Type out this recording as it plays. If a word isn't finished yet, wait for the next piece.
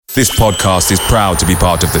This podcast is proud to be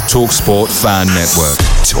part of the TalkSport Fan Network.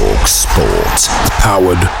 TalkSport.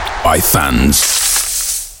 Powered by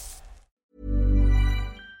fans.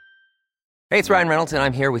 Hey, it's Ryan Reynolds, and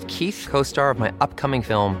I'm here with Keith, co-star of my upcoming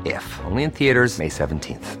film, If, only in theaters May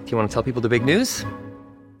 17th. Do you want to tell people the big news?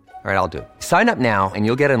 All right, I'll do it. Sign up now and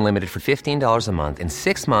you'll get unlimited for $15 a month and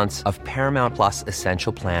 6 months of Paramount Plus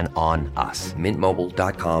Essential Plan on us.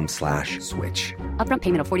 MintMobile.com/switch. Upfront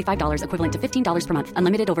payment of $45 equivalent to $15 per month.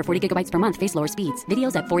 Unlimited over 40 gigabytes per month. Face lower speeds.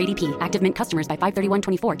 Videos at 480p. Active Mint customers by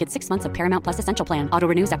 531.24 get 6 months of Paramount Plus Essential Plan. Auto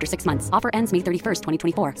renews after 6 months. Offer ends May 31st,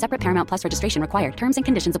 2024. Separate Paramount Plus registration required. Terms and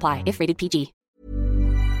conditions apply if rated PG.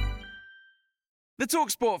 The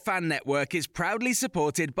TalkSport Fan Network is proudly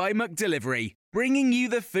supported by McDelivery, bringing you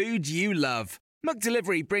the food you love.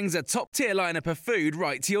 McDelivery brings a top-tier lineup of food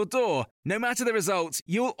right to your door. No matter the result,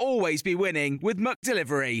 you'll always be winning with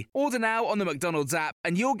McDelivery. Order now on the McDonald's app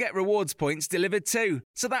and you'll get rewards points delivered too.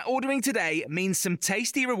 So that ordering today means some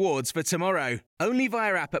tasty rewards for tomorrow. Only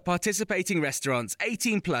via app at participating restaurants.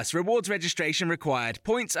 18 plus. Rewards registration required.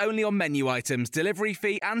 Points only on menu items. Delivery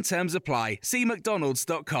fee and terms apply. See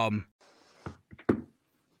mcdonalds.com.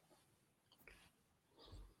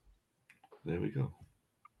 There we go.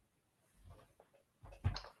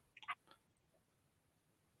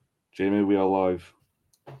 Jamie, we are live.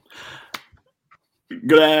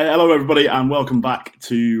 Hello, everybody, and welcome back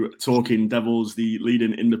to Talking Devils, the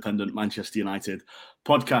leading independent Manchester United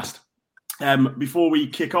podcast. Before we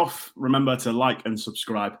kick off, remember to like and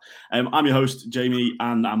subscribe. I'm your host, Jamie,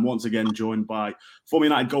 and I'm once again joined by former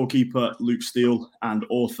United goalkeeper Luke Steele and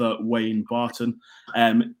author Wayne Barton.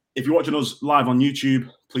 If you're watching us live on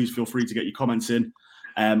YouTube, please feel free to get your comments in.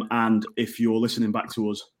 And if you're listening back to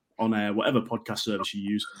us on whatever podcast service you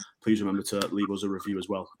use, please remember to leave us a review as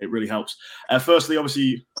well. It really helps. Firstly,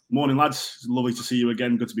 obviously, morning, lads. It's lovely to see you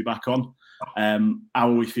again. Good to be back on. How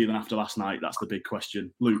are we feeling after last night? That's the big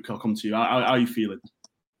question. Luke, I'll come to you. How are you feeling?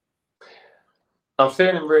 I'm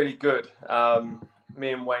feeling really good.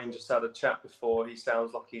 Me and Wayne just had a chat before. He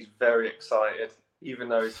sounds like he's very excited, even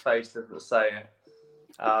though his face doesn't say it.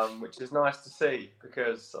 Which is nice to see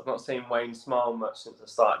because I've not seen Wayne smile much since I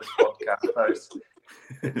started this podcast.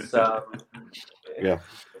 So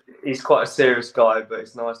he's quite a serious guy, but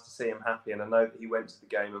it's nice to see him happy. And I know that he went to the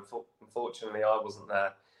game, and unfortunately I wasn't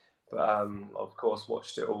there, but of course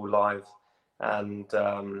watched it all live, and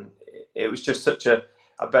it was just such a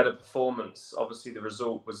better performance. Obviously the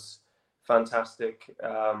result was fantastic.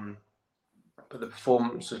 But the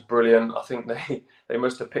performance was brilliant. I think they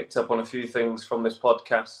must have picked up on a few things from this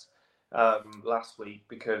podcast last week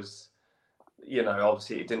because, you know,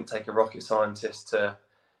 obviously it didn't take a rocket scientist to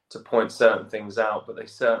point certain things out, but they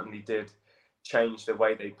certainly did change the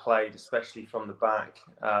way they played, especially from the back.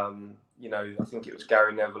 You know, I think it was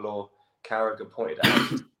Gary Neville or Carragher pointed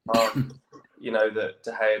out, you know, that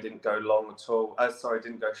De Gea didn't go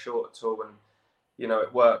didn't go short at all, and you know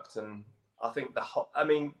it worked. And I think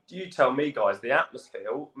you tell me, guys, the atmosphere,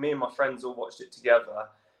 me and my friends all watched it together,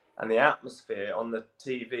 and the atmosphere on the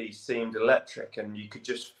TV seemed electric, and you could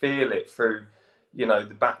just feel it through, you know,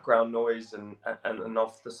 the background noise and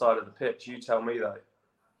off the side of the pitch. You tell me that.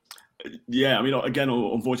 Yeah, I mean, again,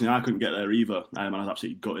 unfortunately, I couldn't get there either, and I was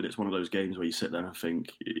absolutely gutted. It's one of those games where you sit there and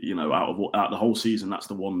think, you know, out of the whole season, that's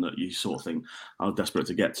the one that you sort of think I was desperate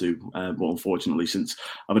to get to. But unfortunately, since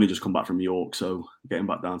I've only just come back from York, so getting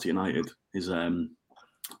back down to United is a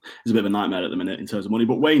bit of a nightmare at the minute in terms of money.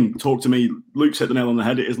 But Wayne, talk to me. Luke hit the nail on the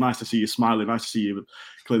head. It is nice to see you smiling. Nice to see you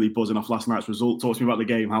clearly buzzing off last night's result. Talk to me about the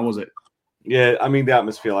game. How was it? Yeah, I mean, the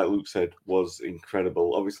atmosphere, like Luke said, was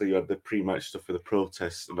incredible. Obviously, you had the pre-match stuff for the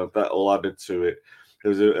protests, and that all added to it. There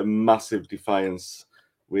was a massive defiance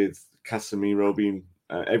with Casemiro being...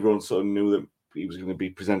 everyone sort of knew that he was going to be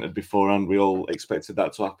presented beforehand. We all expected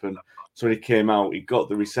that to happen. So when he came out, he got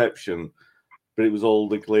the reception, but it was all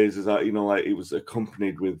the Glazers out, you know, like it was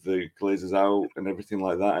accompanied with the Glazers out and everything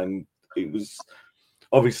like that. And it was...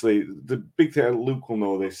 Obviously, the big thing, Luke will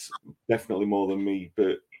know this definitely more than me,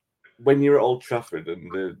 but when you're at Old Trafford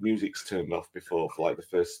and the music's turned off for like the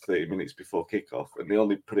first 30 minutes before kickoff, and they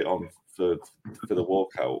only put it on for the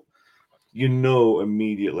walkout, you know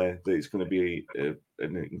immediately that it's going to be an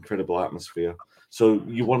incredible atmosphere. So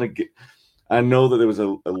you want to get... I know that there was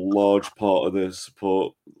a large part of the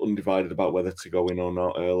support undivided about whether to go in or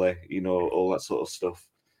not early, you know, all that sort of stuff.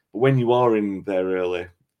 But when you are in there early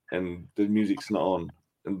and the music's not on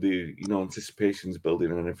and the, you know, anticipation's building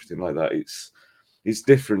and everything like that, it's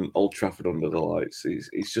different. Old Trafford under the lights,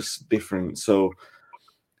 it's just different. So,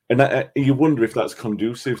 and you wonder if that's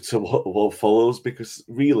conducive to what follows, because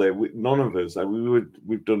really, none of us.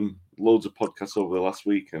 We've done loads of podcasts over the last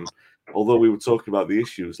week, and although we were talking about the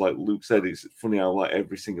issues, like Luke said, it's funny how like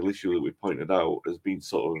every single issue that we pointed out has been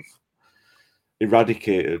sort of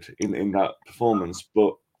eradicated in that performance,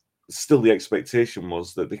 but still the expectation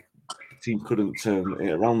was that the team couldn't turn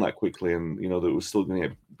it around that quickly, and that it was still going to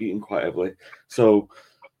get beaten quite heavily. So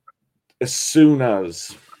as soon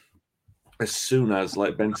as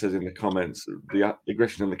like Ben says in the comments, the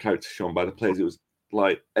aggression and the character shown by the players, it was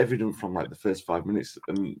like evident from like the first 5 minutes,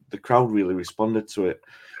 and the crowd really responded to it.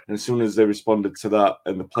 And as soon as they responded to that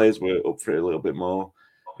and the players were up for it a little bit more,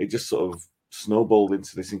 it just sort of snowballed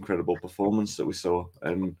into this incredible performance that we saw.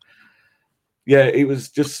 And yeah, it was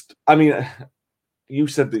just, I mean, you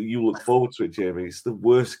said that you look forward to it, Jamie. It's the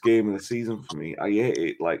worst game of the season for me. I hate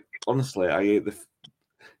it. Like, honestly, I hate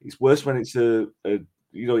it's worse when it's it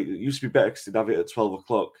used to be better because they'd have it at 12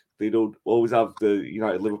 o'clock. They'd always have the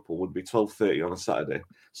United Liverpool would be 12:30 on a Saturday.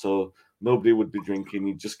 So nobody would be drinking.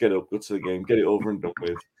 You'd just get up, go to the game, get it over and done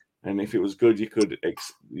with. And if it was good, you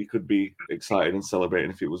could be excited and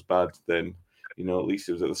celebrating. If it was bad, then at least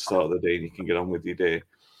it was at the start of the day and you can get on with your day.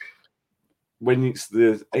 When it's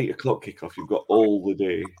the 8 o'clock kickoff, you've got all the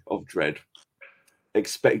day of dread,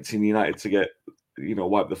 expecting United to get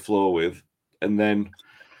wipe the floor with, and then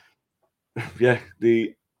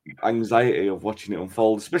the anxiety of watching it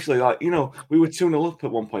unfold, especially like we were 2-0 up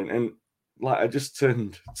at one point, and like I just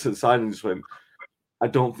turned to the side and just went, I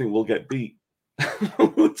don't think we'll get beat.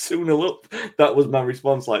 We're 2-0 up. That was my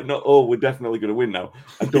response. Like, no, we're definitely going to win now.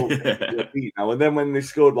 I don't think we'll get beat now. And then when they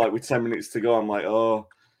scored like with 10 minutes to go, I'm like,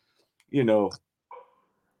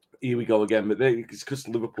 here we go again. But it's because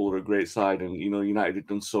Liverpool are a great side, and United had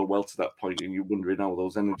done so well to that point, and you're wondering how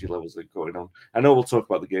those energy levels are going on. I know we'll talk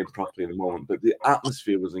about the game properly in a moment, but the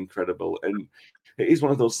atmosphere was incredible, and it is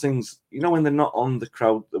one of those things. When they're not on the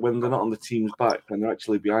crowd, when they're not on the team's back, when they're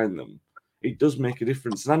actually behind them, it does make a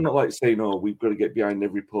difference. And I'm not like saying, we've got to get behind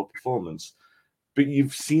every poor performance, but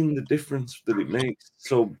you've seen the difference that it makes.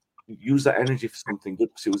 So use that energy for something good,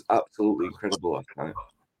 because it was absolutely incredible last night.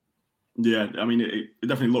 Yeah, I mean, it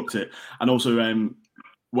definitely looked it. And also,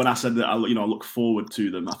 when I said that, I look forward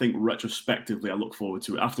to them, I think retrospectively, I look forward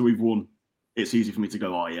to it. After we've won, it's easy for me to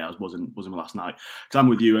go, oh, yeah, I wasn't last night. Because I'm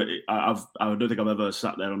with you. I don't think I've ever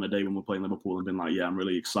sat there on a day when we're playing Liverpool and been like, yeah, I'm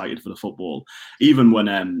really excited for the football. Even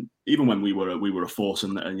when we were a force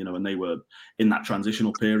and they were in that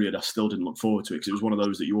transitional period, I still didn't look forward to it, because it was one of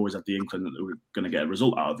those that you always had the inkling that they were going to get a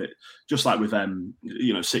result out of it. Just like with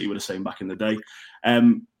City were the same back in the day.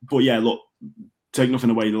 But yeah, look, take nothing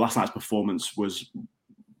away. The last night's performance was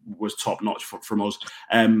top notch from us.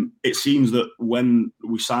 It seems that when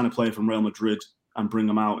we sign a player from Real Madrid and bring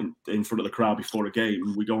them out in front of the crowd before a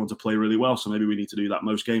game, we go on to play really well. So maybe we need to do that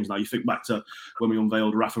most games. Now, you think back to when we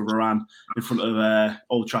unveiled Rafa Varane in front of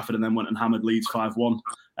Old Trafford and then went and hammered Leeds 5-1.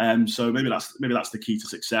 So maybe that's the key to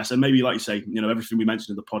success. And maybe, like you say, everything we mentioned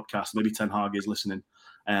in the podcast, maybe Ten Hag is listening.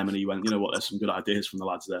 And he went, there's some good ideas from the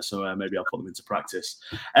lads there, so maybe I'll put them into practice.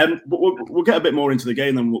 But we'll get a bit more into the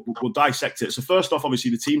game, then we'll dissect it. So first off,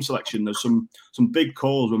 obviously, the team selection. There's some big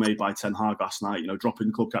calls were made by Ten Hag last night.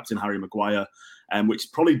 Dropping club captain Harry Maguire,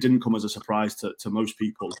 which probably didn't come as a surprise to most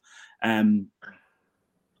people.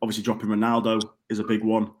 Obviously, dropping Ronaldo is a big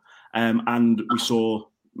one, and we saw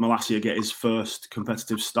Malacia get his first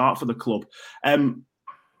competitive start for the club.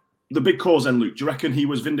 The big cause then, Luke, do you reckon he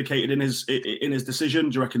was vindicated in his decision?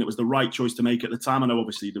 Do you reckon it was the right choice to make at the time? I know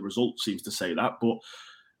obviously the result seems to say that, but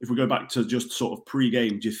if we go back to just sort of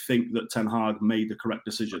pre-game, do you think that Ten Hag made the correct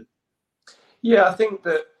decision? Yeah, I think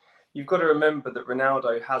that you've got to remember that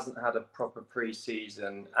Ronaldo hasn't had a proper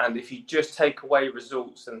pre-season, and if you just take away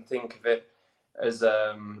results and think of it as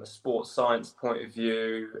a sports science point of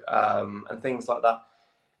view and things like that,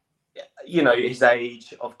 his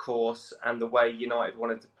age, of course, and the way United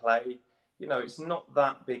wanted to play, it's not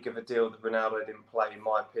that big of a deal that Ronaldo didn't play, in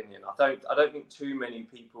my opinion. I don't think too many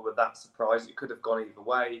people were that surprised. It could have gone either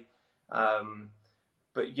way.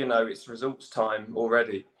 But, it's results time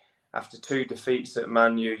already. After 2 defeats at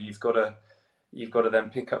Man U, you've got to then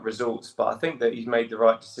pick up results. But I think that he's made the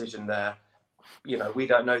right decision there. We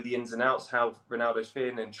don't know the ins and outs, how Ronaldo's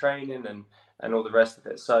feeling in training and all the rest of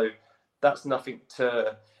it. So that's nothing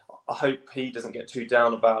to... I hope he doesn't get too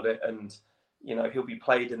down about it, and he'll be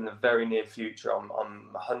played in the very near future. I'm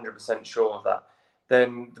 100% sure of that.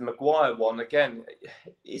 Then the Maguire one, again,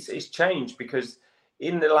 it's changed, because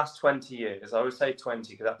in the last 20 years, I would say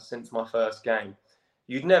 20, because that's since my first game,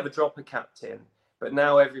 you'd never drop a captain. But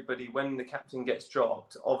now everybody, when the captain gets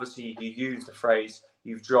dropped, obviously you use the phrase,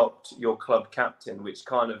 you've dropped your club captain, which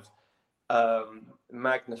kind of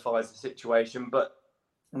magnifies the situation. But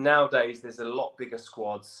nowadays, there's a lot bigger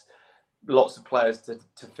squads, lots of players to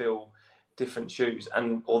fill different shoes.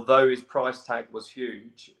 And although his price tag was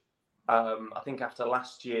huge, I think after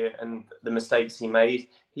last year and the mistakes he made,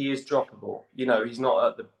 he is droppable. You know, he's not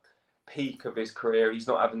at the peak of his career. He's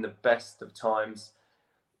not having the best of times.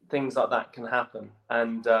 Things like that can happen.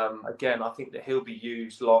 And again, I think that he'll be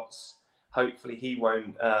used lots. Hopefully he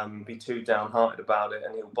won't be too downhearted about it,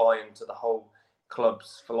 and he'll buy into the whole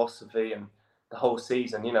club's philosophy and the whole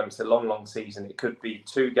season. You know, it's a long season. It could be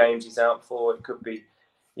 2 games he's out for. It could be,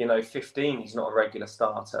 15 he's not a regular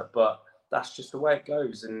starter. But that's just the way it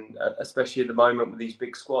goes, and especially at the moment with these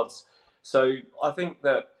big squads. So I think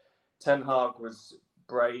that Ten Hag was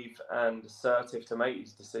brave and assertive to make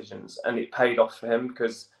these decisions, and it paid off for him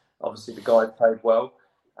because obviously the guy played well.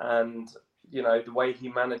 And, the way he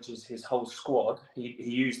manages his whole squad, he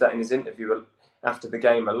used that in his interview after the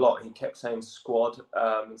game a lot. He kept saying squad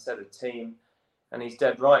instead of team. And he's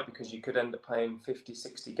dead right, because you could end up playing 50,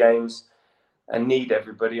 60 games and need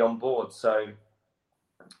everybody on board. So,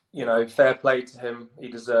 fair play to him. He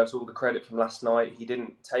deserves all the credit from last night. He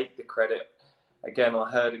didn't take the credit. Again,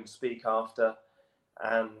 I heard him speak after,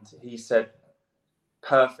 and he said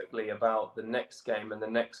perfectly about the next game and the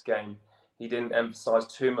next game. He didn't emphasise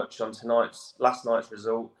too much on last night's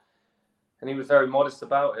result, and he was very modest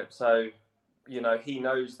about it. So, he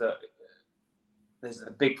knows that there's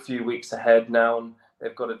a big few weeks ahead now, and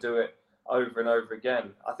they've got to do it over and over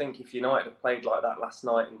again. I think if United had played like that last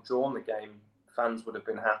night and drawn the game, fans would have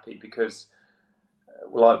been happy because,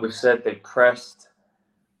 like we've said, they pressed,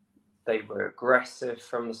 they were aggressive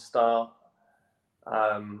from the start,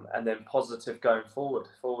 and then positive going forward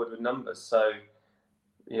with numbers. So,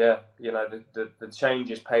 yeah, the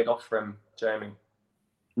changes paid off for him, Jamie.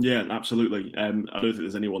 Yeah, absolutely. I don't think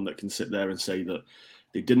there's anyone that can sit there and say that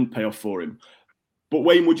they didn't pay off for him. But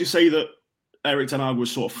Wayne, would you say that Erik ten Hag was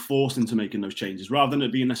sort of forced into making those changes rather than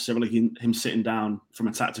it being necessarily him sitting down from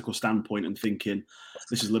a tactical standpoint and thinking,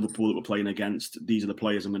 this is Liverpool that we're playing against, these are the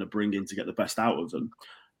players I'm going to bring in to get the best out of them?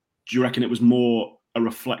 Do you reckon it was more a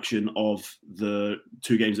reflection of the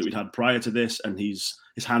 2 games that we'd had prior to this, and his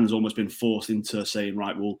hand's almost been forced into saying,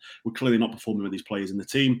 right, well, we're clearly not performing with these players in the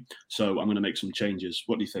team, so I'm going to make some changes?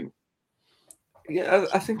 What do you think? Yeah,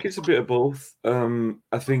 I think it's a bit of both.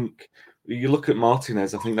 I think you look at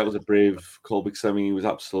Martinez, I think that was a brave call because, he was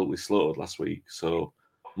absolutely slaughtered last week. So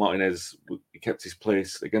Martinez, he kept his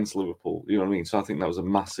place against Liverpool. You know what I mean? So I think that was a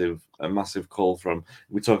massive call from.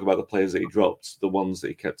 We talk about the players that he dropped, the ones that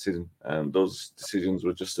he kept in, those decisions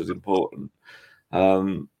were just as important.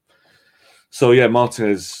 So yeah,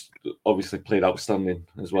 Martinez obviously played outstanding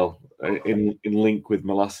as well. In link with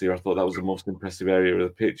Malacia, I thought that was the most impressive area of the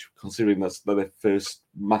pitch, considering that's their first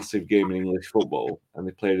massive game in English football, and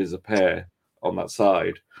they played as a pair on that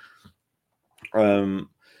side.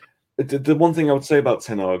 The one thing I would say about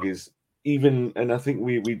Ten Hag is, even, and I think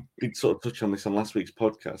we did sort of touch on this on last week's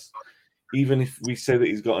podcast, even if we say that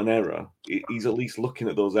he's got an error, he's at least looking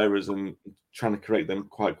at those errors and trying to correct them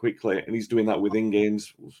quite quickly. And he's doing that within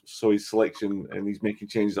games. So his selection, and he's making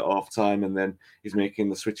changes at half time, and then he's making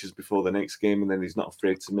the switches before the next game. And then he's not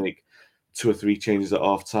afraid to make 2 or 3 changes at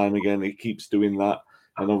half time again. He keeps doing that.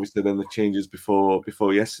 And obviously then the changes before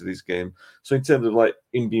yesterday's game. So in terms of like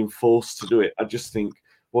him being forced to do it, I just think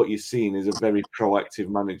what you're seeing is a very proactive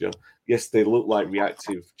manager. Yes, they look like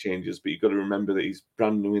reactive changes, but you've got to remember that he's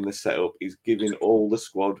brand new in the setup. He's giving all the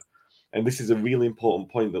squad, and this is a really important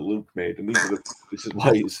point that Luke made. And this is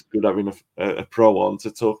why it's good having a pro on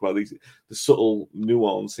to talk about the subtle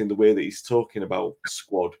nuance in the way that he's talking about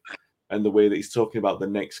squad and the way that he's talking about the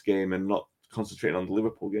next game and not concentrating on the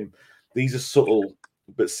Liverpool game. These are subtle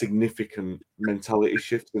but significant mentality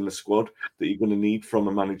shifts in the squad that you're going to need from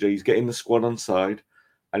a manager. He's getting the squad on side,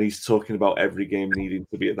 and he's talking about every game needing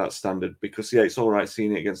to be at that standard. Because, yeah, it's all right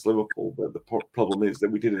seeing it against Liverpool, but the problem is that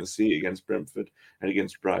we didn't see it against Brentford and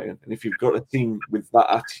against Brighton. And if you've got a team with that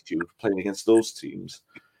attitude playing against those teams,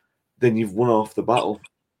 then you've won off the battle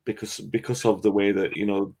because of the way that,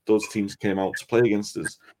 those teams came out to play against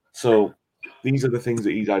us. So these are the things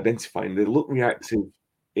that he's identifying. They look reactive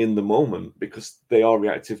in the moment because they are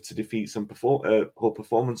reactive to defeats and poor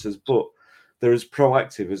performances, but they're as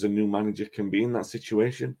proactive as a new manager can be in that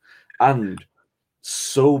situation, and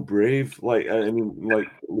so brave. Like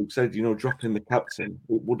Luke said, dropping the captain,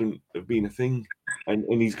 it wouldn't have been a thing,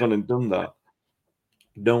 and he's gone and done that,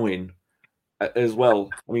 knowing as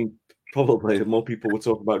well. I mean, probably more people were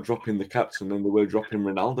talking about dropping the captain than they were dropping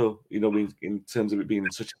Ronaldo. In terms of it being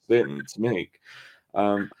such a statement to make.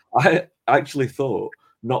 I actually thought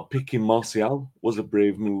not picking Martial was a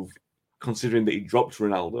brave move, considering that he dropped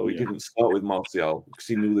Ronaldo. He didn't start with Martial because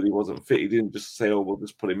he knew that he wasn't fit. He didn't just say, we'll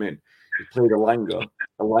just put him in. He played Elanga.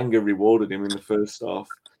 Elanga rewarded him in the first half.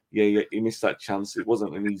 he missed that chance. It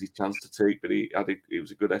wasn't an easy chance to take, but it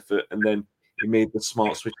was a good effort. And then he made the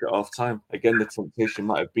smart switch at half time. Again, the temptation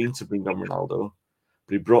might have been to bring on Ronaldo,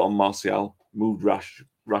 but he brought on Martial, moved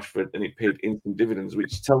Rashford, and it paid instant dividends,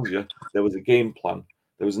 which tells you there was a game plan.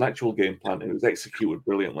 There was an actual game plan, and it was executed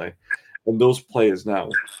brilliantly. And those players now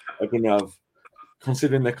are going to have,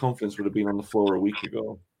 considering their confidence would have been on the floor a week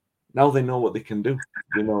ago, now they know what they can do,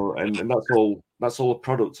 and that's all a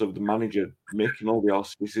product of the manager making all the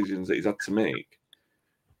harsh decisions that he's had to make.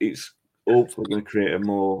 It's hopefully going to create a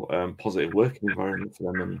more positive working environment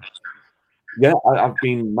for them. And yeah, I've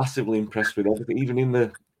been massively impressed with everything. Even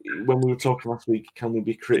when we were talking last week, can we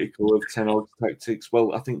be critical of Ten Hag's tactics?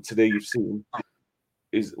 Well, I think today you've seen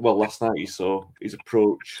last night you saw his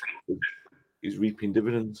approach is reaping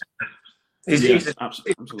dividends.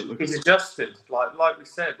 Absolutely. He's adjusted, like we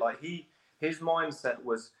said. His mindset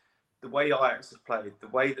was the way Ajax have played, the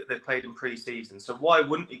way that they played in pre-season. So why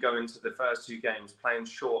wouldn't he go into the first 2 games playing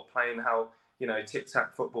short, playing how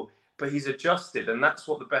tic-tac football? But he's adjusted, and that's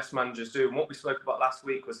what the best managers do. And what we spoke about last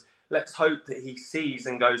week was, let's hope that he sees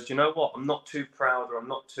and goes, do you know what? I'm not too proud, or I'm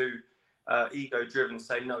not too ego-driven to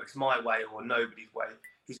say, no, it's my way or nobody's way.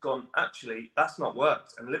 He's gone, actually, that's not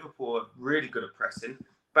worked. And Liverpool are really good at pressing.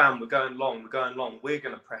 Bam, we're going long, we're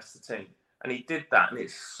going to press the team. And he did that, and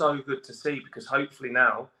it's so good to see, because hopefully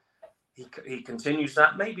now he continues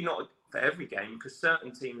that. Maybe not for every game, because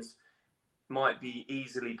certain teams might be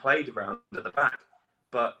easily played around at the back.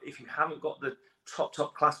 But if you haven't got the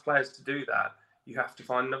top class players to do that, you have to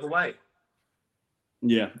find another way.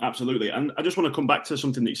 Yeah, absolutely. And I just want to come back to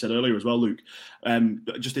something that you said earlier as well, Luke. And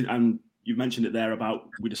you mentioned it there about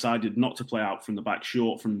we decided not to play out from the back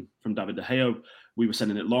short from David De Gea. We were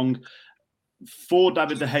sending it long. For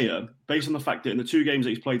David De Gea, based on the fact that in the 2 games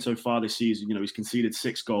that he's played so far this season, he's conceded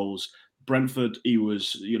 6 goals. Brentford, he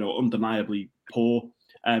was, undeniably poor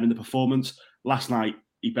in the performance. Last night,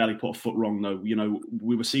 he barely put a foot wrong, though.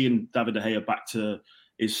 We were seeing David De Gea back to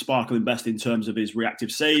his sparkling best in terms of his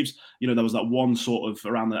reactive saves. There was that one sort of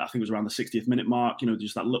around the 60th minute mark,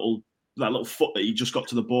 just that little foot that he just got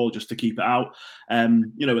to the ball just to keep it out.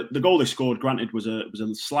 The goal they scored, granted, was a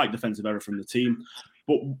slight defensive error from the team,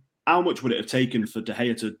 but how much would it have taken for De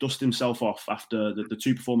Gea to dust himself off after the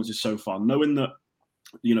 2 performances so far, knowing that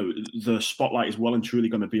the spotlight is well and truly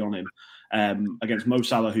going to be on him against Mo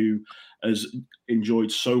Salah, who has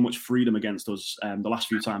enjoyed so much freedom against us the last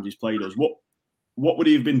few times he's played us? What would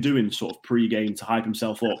he have been doing sort of pre-game to hype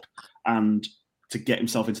himself up and to get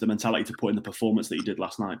himself into the mentality to put in the performance that he did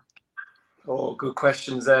last night? Oh, good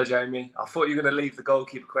questions there, Jamie. I thought you were going to leave the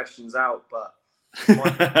goalkeeper questions out, but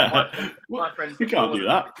my friends... You can't do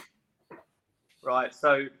that. Right,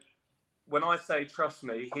 so when I say trust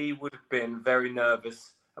me, he would have been very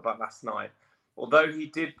nervous about last night. Although he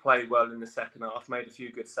did play well in the second half, made a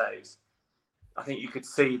few good saves, I think you could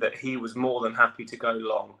see that he was more than happy to go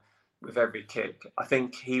long with every kick. I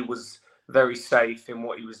think he was very safe in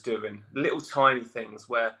what he was doing. Little tiny things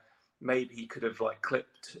where maybe he could have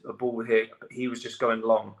clipped a ball here, but he was just going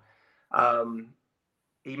long.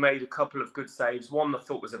 He made a couple of good saves. One I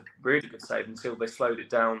thought was a really good save until they slowed it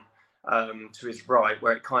down to his right,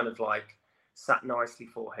 where it kind of sat nicely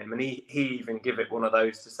for him. And he even give it one of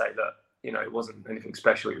those to say that, it wasn't anything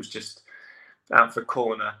special. It was just out for a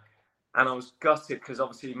corner. And I was gutted because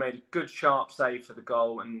obviously he made a good sharp save for the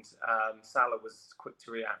goal, and Salah was quick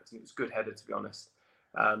to react, and it was good header, to be honest.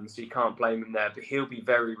 So you can't blame him there, but he'll be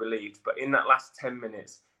very relieved. But in that last 10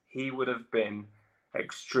 minutes, he would have been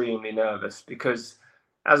extremely nervous, because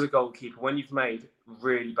as a goalkeeper, when you've made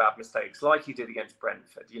really bad mistakes, like he did against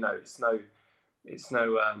Brentford,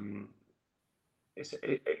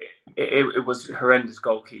 it was horrendous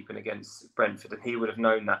goalkeeping against Brentford, and he would have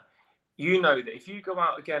known that. That if you go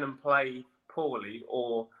out again and play poorly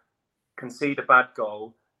or concede a bad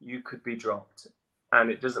goal, you could be dropped.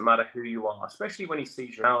 And it doesn't matter who you are, especially when he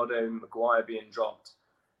sees Ronaldo and Maguire being dropped.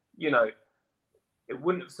 It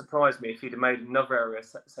wouldn't have surprised me if he'd have made another error,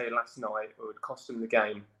 say last night, or it would cost him the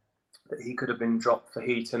game, that he could have been dropped for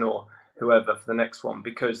Heaton or whoever for the next one,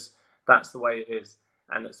 because that's the way it is.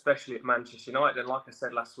 And especially at Manchester United, and like I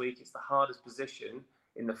said last week, it's the hardest position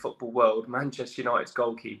in the football world, Manchester United's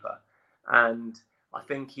goalkeeper. And I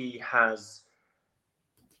think he has,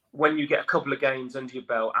 when you get a couple of games under your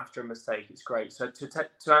belt after a mistake, it's great. So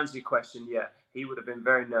to answer your question, yeah, he would have been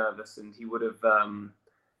very nervous, and he would have,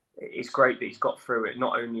 it's great that he's got through it,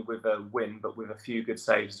 not only with a win, but with a few good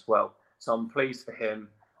saves as well. So I'm pleased for him.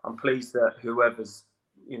 I'm pleased that whoever's,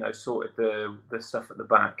 sorted the stuff at the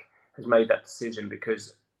back has made that decision,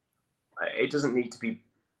 because it doesn't need to be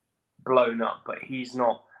blown up, but he's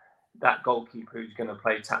not that goalkeeper who's going to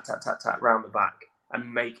play tat, tat, tat, tat round the back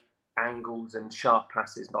and make angles and sharp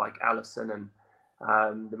passes like Alisson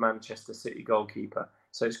and the Manchester City goalkeeper.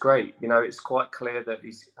 So it's great. You know, it's quite clear that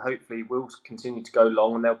he's hopefully will continue to go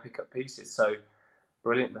long and they'll pick up pieces. So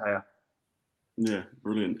brilliant there. Yeah,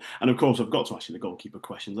 brilliant. And of course, I've got to ask you the goalkeeper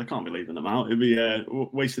questions. I can't be leaving them out. It'd be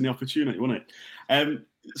wasting the opportunity, wouldn't it?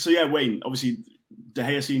 So yeah, Wayne, obviously De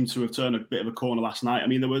Gea seemed to have turned a bit of a corner last night. I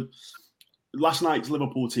mean, there were last night's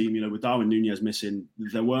Liverpool team, you know, with Darwin Núñez missing,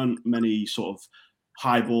 there weren't many sort of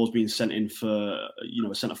high balls being sent in for, you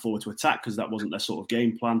know, a centre forward to attack because that wasn't their sort of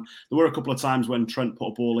game plan. There were a couple of times when Trent put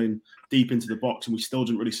a ball in deep into the box and we still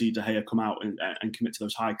didn't really see De Gea come out and commit to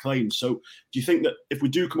those high claims. So do you think that if we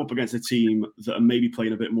do come up against a team that are maybe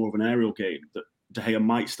playing a bit more of an aerial game, that De Gea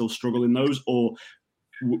might still struggle in those, or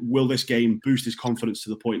will this game boost his confidence to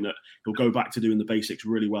the point that he'll go back to doing the basics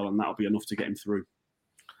really well and that'll be enough to get him through?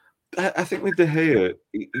 I think with De Gea,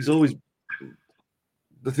 he's always...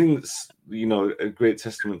 The thing that's, you know, a great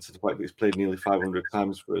testament to the fact that he's played nearly 500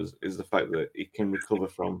 times for us is the fact that he can recover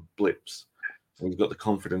from blips. And he's got the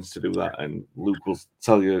confidence to do that. And Luke will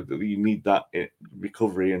tell you that you need that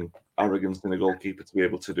recovery and arrogance in a goalkeeper to be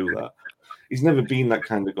able to do that. He's never been that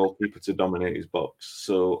kind of goalkeeper to dominate his box.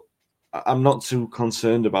 So I'm not too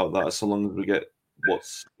concerned about that so long as we get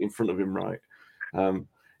what's in front of him right. It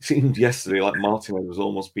seemed yesterday like Martinez was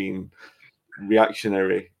almost being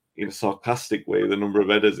reactionary in a sarcastic way, the number of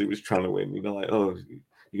headers he was trying to win. You know, like, oh,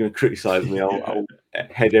 you're going to criticise me, I'll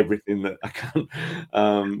head everything that I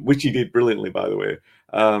can, which he did brilliantly, by the way.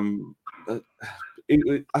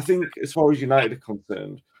 I think as far as United are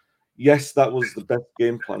concerned, yes, that was the best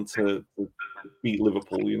game plan to beat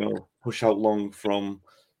Liverpool, you know, push out long from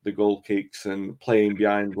the goal kicks and playing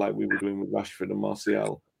behind like we were doing with Rashford and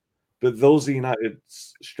Martial. But those are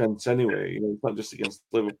United's strengths anyway. You know, it's not just against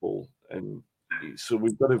Liverpool. And so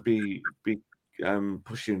we've got to be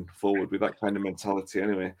pushing forward with that kind of mentality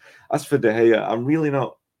anyway. As for De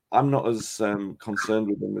Gea, I'm not as concerned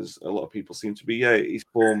with him as a lot of people seem to be. Yeah, his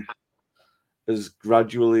form has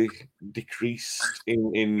gradually decreased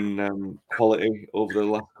in quality over the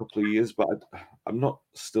last couple of years, but I'm not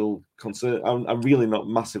still concerned. I'm really not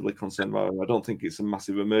massively concerned about him. I don't think it's a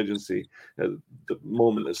massive emergency at the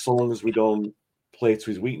moment, as long as we don't play to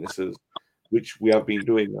his weaknesses, which we have been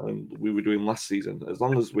doing and we were doing last season. As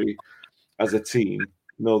long as we, as a team,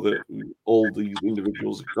 know that all these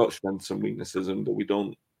individuals have got strengths and weaknesses and that we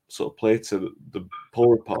don't sort of play to the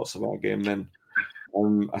poorer parts of our game, then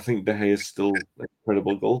I think De Gea is still an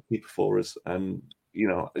incredible goalkeeper for us. And, you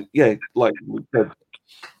know, yeah, like we said,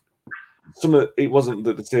 it wasn't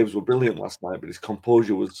that the saves were brilliant last night, but his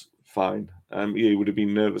composure was fine. Yeah, he would have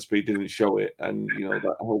been nervous, but he didn't show it. And, you know,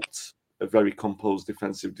 that helped a very composed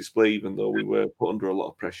defensive display, even though we were put under a lot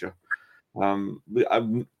of pressure.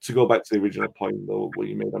 To go back to the original point, though, what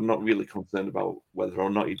you made, I'm not really concerned about whether or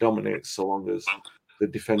not he dominates, so long as the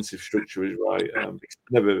defensive structure is right. It's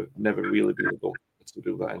never really been a goal to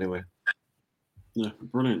do that anyway. Yeah,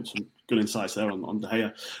 brilliant. Some good insights there on De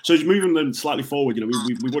Gea. So just moving them slightly forward, you know,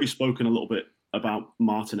 we've already spoken a little bit about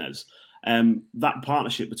Martinez. That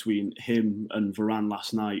partnership between him and Varane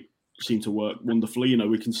last night seemed to work wonderfully. You know,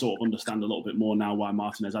 we can sort of understand a little bit more now why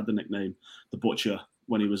Martinez had the nickname the Butcher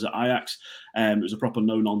when he was at Ajax. It was a proper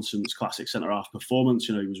no-nonsense classic centre-half performance.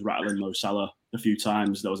 You know, he was rattling Mo Salah a few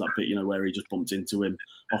times. There was that bit, you know, where he just bumped into him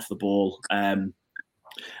off the ball.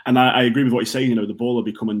 And I agree with what he's saying. You know, the ball will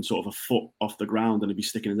be coming sort of a foot off the ground and he'd be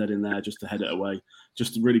sticking his head in there just to head it away,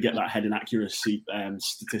 just to really get that heading accuracy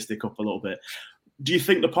statistic up a little bit. Do you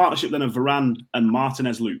think the partnership then of Varane and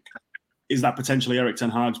Martinez, Luke, is that potentially Erik ten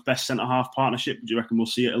Hag's best centre-half partnership? Do you reckon we'll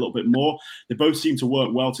see it a little bit more? They both seem to work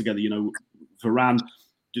well together. You know, Varane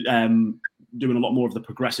doing a lot more of the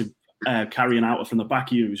progressive carrying out from the back.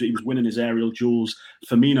 He was winning his aerial duels.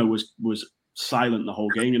 Firmino was silent the whole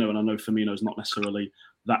game, you know, and I know Firmino's not necessarily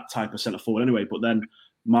that type of centre forward anyway, but then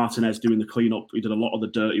Martinez doing the clean up, he did a lot of the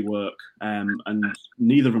dirty work, and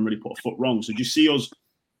neither of them really put a foot wrong. So do you see us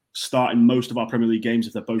starting most of our Premier League games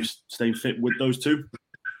if they're both staying fit with those two?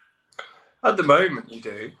 At the moment you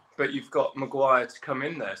do, but you've got Maguire to come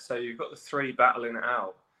in there, so you've got the three battling it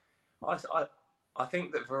out. I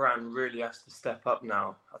think that Varane really has to step up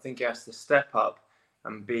now. I think he has to step up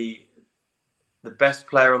and be the best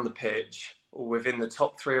player on the pitch, or within the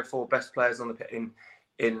top 3 or 4 best players on the pitch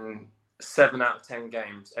in 7 out of 10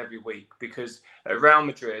 games every week. Because at Real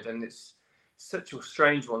Madrid, and it's such a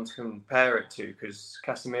strange one to compare it to, because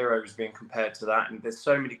Casemiro is being compared to that, and there's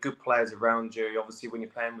so many good players around you. Obviously, when you're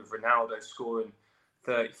playing with Ronaldo scoring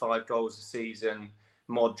 35 goals a season,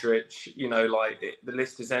 Modric, you know, like the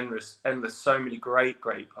list is endless. So many great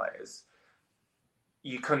players.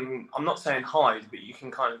 you can, I'm not saying hide, but you can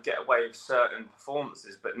kind of get away with certain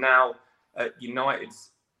performances. But now at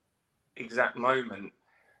United's exact moment,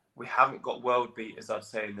 we haven't got world beaters, I'd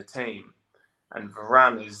say, in the team. And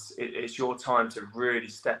Varane it's your time to really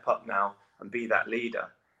step up now and be that leader.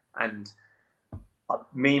 And I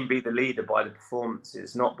mean, be the leader by the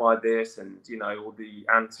performances, not by this and, all the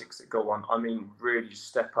antics that go on. I mean, really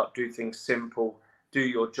step up, do things simple, do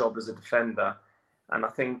your job as a defender. And I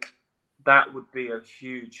think that would be a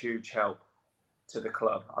huge, huge help to the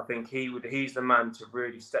club. I think he's the man to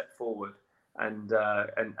really step forward and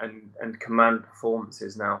command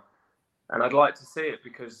performances now. And I'd like to see it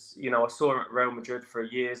because, I saw him at Real Madrid for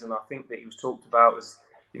years, and I think that he was talked about as,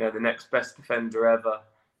 the next best defender ever.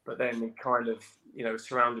 But then he kind of,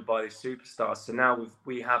 surrounded by these superstars. So now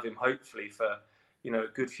we have him hopefully for, a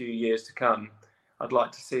good few years to come. I'd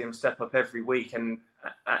like to see him step up every week. And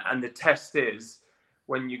the test is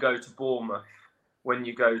when you go to Bournemouth, when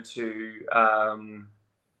you go to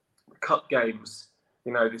cup games,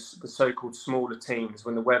 the so-called smaller teams,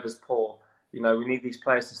 when the weather's poor, we need these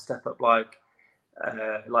players to step up like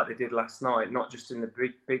they did last night, not just in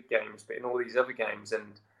the big games, but in all these other games.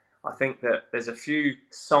 And I think that there's a few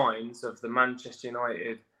signs of the Manchester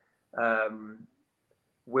United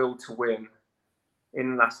will to win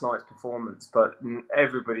in last night's performance. But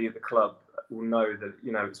everybody at the club will know that,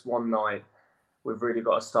 it's one night. We've really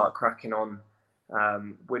got to start cracking on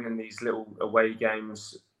winning these little away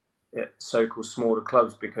games at so-called smaller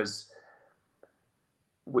clubs, because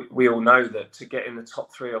we all know that to get in the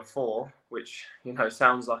top 3 or 4, which,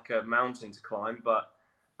 sounds like a mountain to climb, but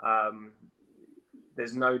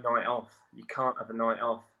there's no night off. You can't have a night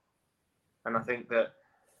off. And I think that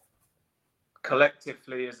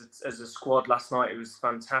collectively as a squad last night, it was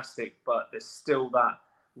fantastic, but there's still that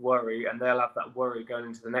worry, and they'll have that worry going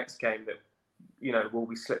into the next game that, will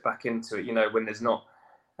we slip back into it, when there's not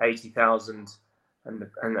 80,000 and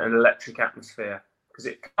an electric atmosphere, because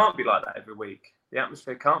it can't be like that every week. The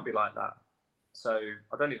atmosphere can't be like that. So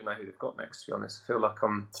I don't even know who they've got next, to be honest. I feel like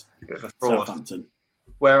I'm a bit of a fraud. Southampton.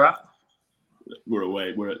 Where at? We're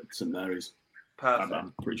away. We're at St Mary's. Perfect.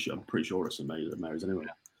 I'm pretty sure it's St Mary's anyway.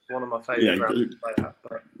 One of my favourite grounds to play at.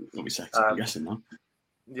 But, it'll be sexy, I'm guessing now.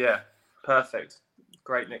 Yeah, perfect.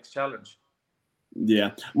 Great next challenge.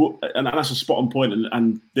 Yeah, well, and that's a spot on point.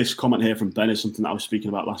 And this comment here from Ben is something that I was speaking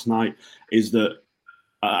about last night, is that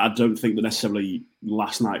I don't think that necessarily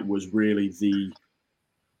last night was really the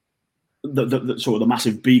sort of the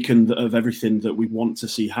massive beacon of everything that we want to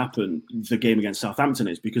see happen. The game against Southampton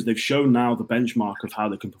is, because they've shown now the benchmark of how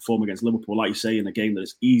they can perform against Liverpool. Like you say, in a game that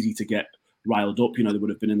is easy to get riled up. They would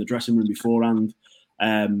have been in the dressing room beforehand.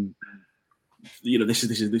 This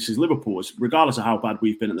is Liverpool. Regardless of how bad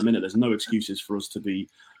we've been at the minute, there's no excuses for us to be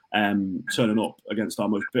turning up against our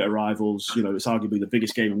most bitter rivals. It's arguably the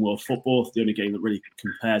biggest game in world football. The only game that really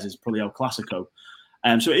compares is probably El Clasico.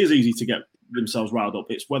 So it is easy to get themselves riled up.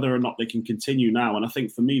 It's whether or not they can continue now. And I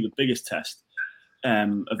think for me, the biggest test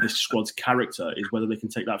of this squad's character is whether they can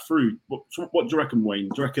take that through. What do you reckon, Wayne?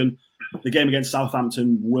 Do you reckon the game against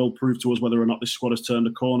Southampton will prove to us whether or not this squad has turned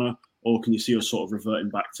a corner, or can you see us sort of reverting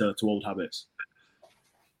back to old habits?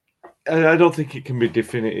 I don't think it can be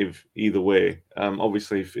definitive either way.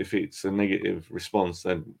 Obviously, if it's a negative response,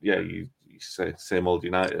 then yeah, you say same old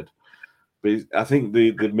United. But I think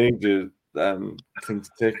the major thing to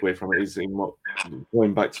take away from it is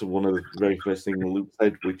going back to one of the very first things Luke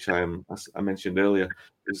said, which I mentioned earlier,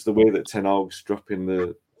 is the way that Ten Hag's dropping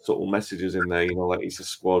the subtle messages in there. Like it's a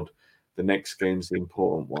squad. The next game's the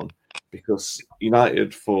important one, because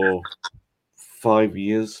United for 5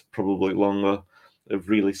 years, probably longer, have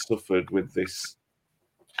really suffered with this.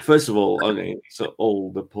 First of all, it's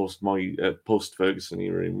all the post-Ferguson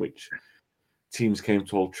era, in which teams came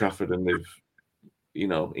to Old Trafford and they've,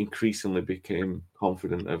 increasingly became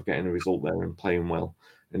confident of getting a result there and playing well,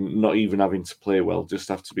 and not even having to play well, just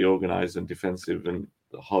have to be organised and defensive and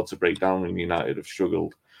hard to break down. And United have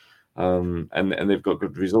struggled, and they've got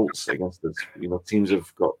good results against us. Teams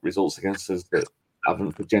have got results against us that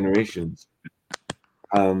haven't for generations.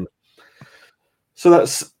 So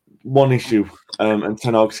that's one issue, and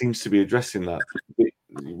Ten Hag seems to be addressing that.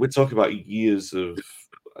 We're talking about years of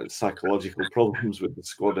psychological problems with the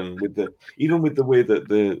squad, and even with the way that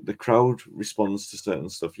the crowd responds to certain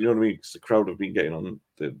stuff. You know what I mean? Because the crowd have been getting on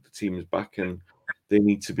the team's back, and they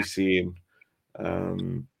need to be seeing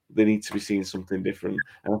something different.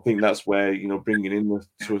 And I think that's where bringing in the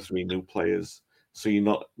 2 or 3 new players, so you're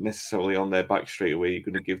not necessarily on their back straight away. You're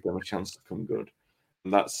going to give them a chance to come good,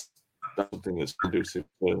 and that's something that's conducive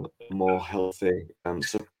to more healthy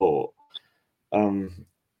support.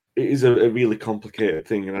 It is a really complicated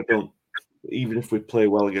thing, and I don't even if we play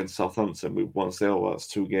well against Southampton, we want to say, oh, well, that's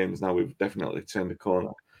 2 games now. We've definitely turned a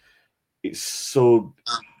corner. It's so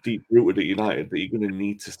deep rooted at United that you're going to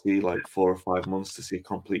need to see like 4 or 5 months to see a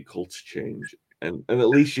complete culture change. And at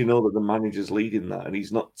least you know that the manager's leading that, and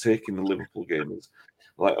he's not taking the Liverpool game as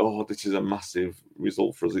like, oh, this is a massive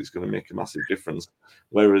result for us. It's going to make a massive difference.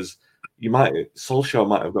 Whereas Solskjaer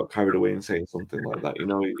might have got carried away in saying something like that,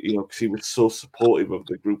 because he was so supportive of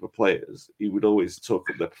the group of players. He would always talk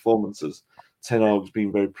up their performances. Ten Hag's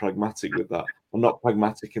been very pragmatic with that, and not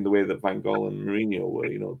pragmatic in the way that Van Gaal and Mourinho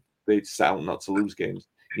were. They set out not to lose games.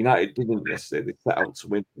 United didn't yesterday. They set out to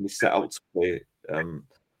win, and they set out to play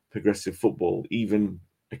progressive football, even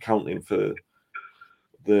accounting for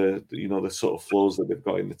the sort of flaws that they've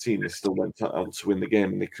got in the team. They still went out to win the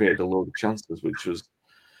game, and they created a load of chances, which was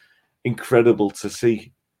incredible to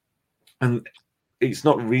see. And it's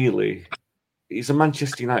not really, it's a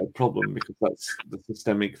Manchester United problem, because that's the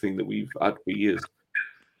systemic thing that we've had for years.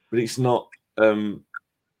 But it's not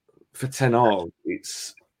for Ten Hag,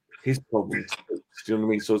 it's his problem. Do you know what I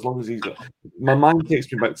mean? So as long as he's got, my mind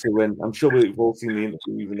takes me back to when, I'm sure we've all seen the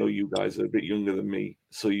interview, even though you guys are a bit younger than me,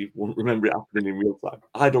 so you won't remember it happening in real time.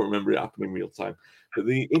 I don't remember it happening in real time. But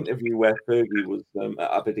the interview where Fergie was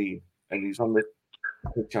at Aberdeen, and he was on the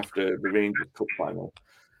pitch after the Rangers Cup final,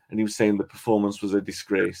 and he was saying the performance was a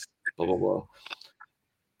disgrace, blah, blah, blah.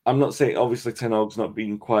 I'm not saying, obviously, Ten Hag's not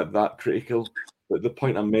being quite that critical, but the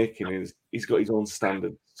point I'm making is he's got his own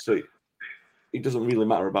standards. So it doesn't really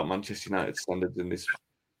matter about Manchester United standards in this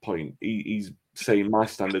point. He's saying my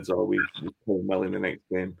standards are we're playing well in the next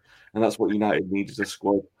game, and that's what United need as a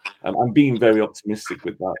squad. I'm being very optimistic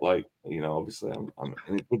with that. Like, obviously, I'm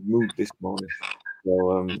in a good mood this morning,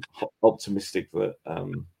 so optimistic that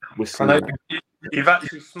we're seeing. I know you've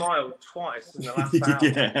actually smiled twice in the last hour,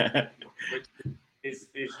 Yeah. which is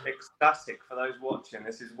ecstatic for those watching.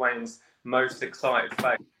 This is Wayne's most excited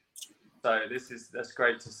face, so that's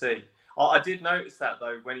great to see. I did notice that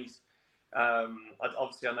though when he's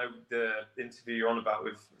obviously I know the interview you're on about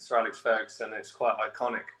with Sir Alex Ferguson, it's quite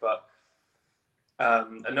iconic, but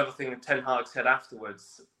another thing that Ten Hag said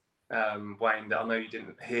afterwards, Wayne, that I know you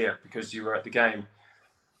didn't hear because you were at the game,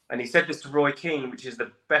 and he said this to Roy Keane, which is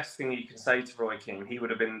the best thing you can say to Roy Keane. He would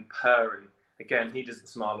have been purring. Again, he doesn't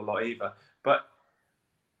smile a lot either, but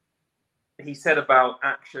he said about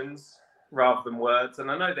actions rather than words,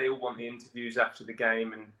 and I know they all want the interviews after the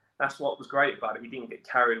game, and that's what was great about it. He didn't get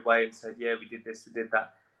carried away and said, yeah, we did this, we did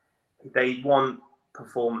that. They want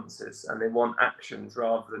performances and they want actions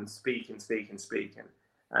rather than speaking.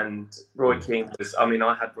 And Roy Keane was, I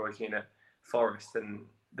had Roy Keane at Forest, and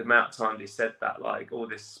the amount of times he said that, like, all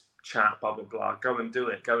this chat, blah, blah, blah, go and do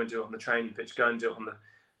it on the training pitch, go and do it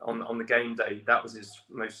on the game day. That was his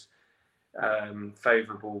most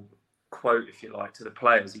favourable quote, if you like, to the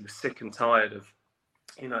players. He was sick and tired of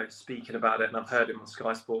speaking about it, and I've heard him on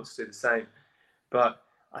Sky Sports do the same. But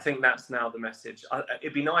I think that's now the message.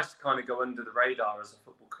 It'd be nice to kind of go under the radar as a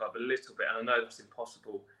football club a little bit, and I know that's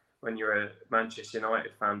impossible when you're a Manchester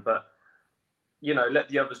United fan, but let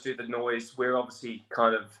the others do the noise. We're obviously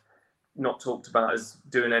kind of not talked about as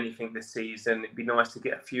doing anything this season. It'd be nice to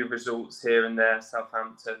get a few results here and there,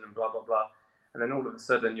 Southampton and blah, blah, blah, and then all of a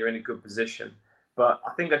sudden you're in a good position. But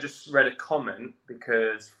I think I just read a comment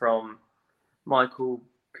from Michael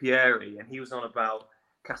Pieri, and he was on about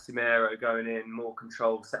Casemiro going in, more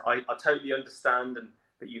control. So I totally understand,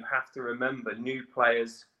 but you have to remember, new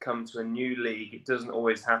players come to a new league. It doesn't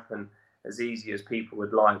always happen as easy as people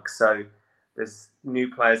would like. So there's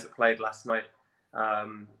new players that played last night,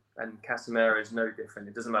 and Casemiro is no different.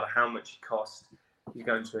 It doesn't matter how much it costs. You're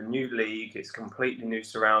going to a new league. It's completely new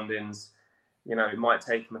surroundings. It might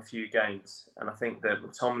take him a few games. And I think that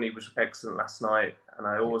McTominay was excellent last night. And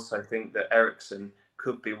I also think that Eriksen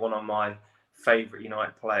could be one of my favourite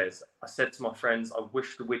United players. I said to my friends, I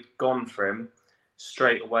wish that we'd gone for him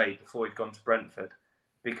straight away before he'd gone to Brentford.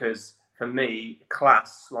 Because for me,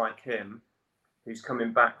 class like him, who's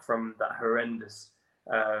coming back from that horrendous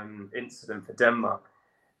incident for Denmark,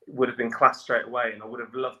 would have been class straight away. And I would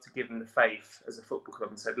have loved to give him the faith as a football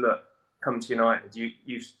club and said, look, come to United.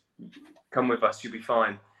 You come with us, you'll be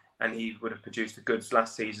fine. And he would have produced the goods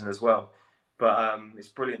last season as well. But it's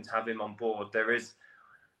brilliant to have him on board. There is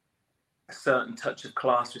a certain touch of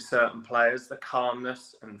class with certain players, the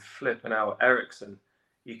calmness, and flipping out Eriksen.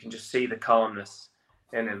 You can just see the calmness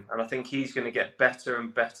in him. And I think he's going to get better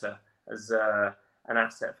and better as an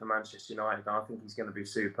asset for Manchester United. And I think he's going to be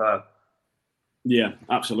superb. Yeah,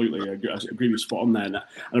 absolutely. I agree with spot on there. And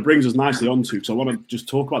it brings us nicely on to, so I want to just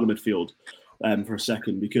talk about the midfield for a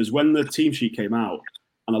second, because when the team sheet came out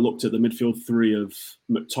and I looked at the midfield three of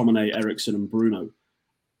McTominay, Eriksen and Bruno,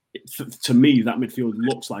 to me, that midfield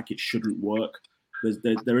looks like it shouldn't work.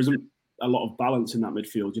 There isn't a lot of balance in that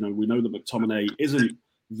midfield. We know that McTominay isn't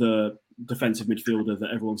the defensive midfielder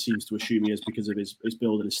that everyone seems to assume he is because of his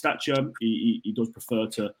build and his stature. He does prefer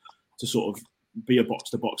to sort of be a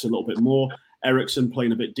box to box a little bit more. Eriksen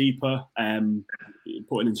playing a bit deeper,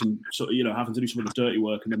 putting in some sort of, having to do some of the dirty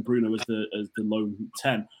work, and then Bruno as the lone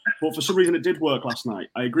 10. But for some reason, it did work last night.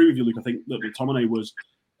 I agree with you, Luke. I think that McTominay was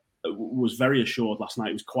very assured last night.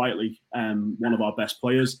 He was quietly one of our best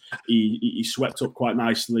players. He swept up quite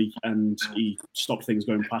nicely, and he stopped things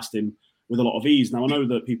going past him with a lot of ease. Now, I know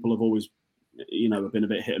that people have always, have been a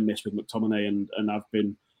bit hit and miss with McTominay, and I've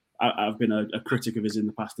been a critic of his in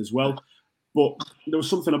the past as well. But there was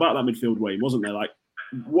something about that midfield, Wayne, wasn't there? Like,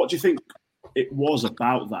 what do you think it was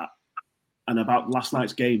about that and about last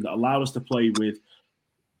night's game that allowed us to play with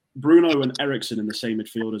Bruno and Eriksen in the same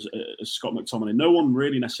midfield as Scott McTominay? No one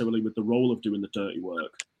really necessarily with the role of doing the dirty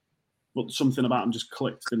work, but something about him just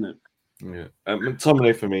clicked, didn't it? Yeah,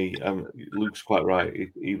 McTominay for me, Luke's quite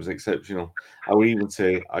right. He was exceptional. I would even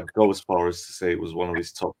say I'd go as far as to say it was one of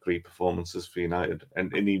his top 3 performances for United,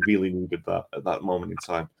 and he really needed that at that moment in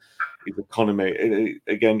time. His economy,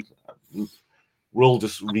 again, we're all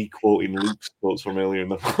just re-quoting Luke's quotes from earlier in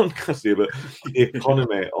the podcast here, but the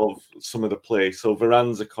economy of some of the play. So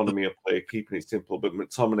Varane's economy of play, keeping it simple, but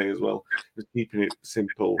McTominay as well was keeping it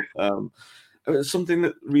simple. Something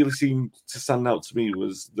that really seemed to stand out to me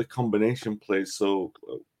was the combination plays. So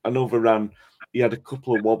I know Varane, he had a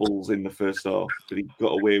couple of wobbles in the first half, but he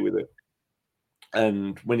got away with it.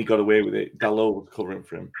 And when he got away with it, Dalot was covering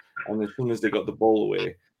for him. And as soon as they got the ball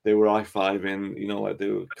away, they were high-fiving, like they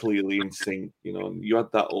were clearly in sync, and you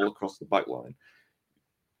had that all across the back line.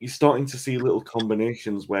 You're starting to see little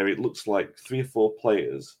combinations where it looks like 3 or 4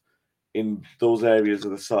 players in those areas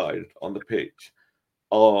of the side on the pitch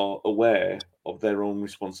are aware of their own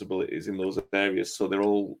responsibilities in those areas. So they're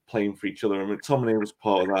all playing for each other. And McTominay was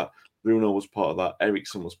part of that. Bruno was part of that.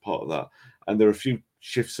 Eriksen was part of that. And there are a few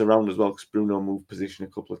shifts around as well because Bruno moved position a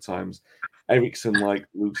couple of times. Eriksen, like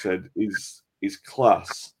Luke said, is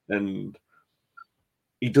class, and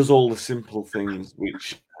he does all the simple things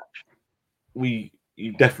which you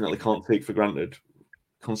definitely can't take for granted,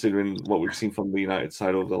 considering what we've seen from the United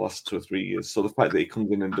side over the last 2 or 3 years. So the fact that he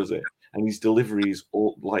comes in and does it, and his deliveries,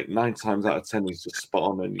 like 9 times out of 10, he's just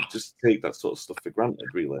spot on, and you just take that sort of stuff for granted,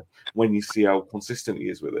 really, when you see how consistent he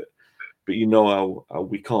is with it. But how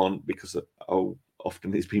we can't because of how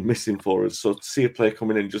often he's been missing for us. So to see a player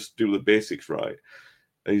come in and just do the basics right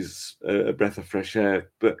is a breath of fresh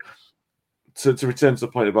air. But to return to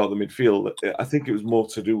the point about the midfield, I think it was more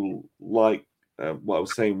to do like what I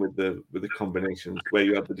was saying with the combinations, where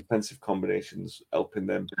you have the defensive combinations helping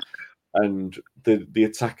them, and the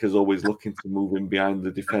attackers always looking to move in behind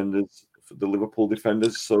the defenders, the Liverpool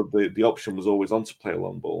defenders. So the option was always on to play a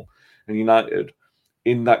long ball. And United,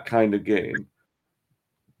 in that kind of game,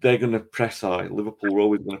 they're going to press high. Liverpool were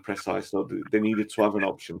always going to press high, so they needed to have an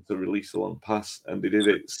option to release a long pass, and they did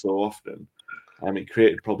it so often. And it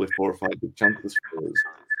created probably 4 or 5 big chances for us.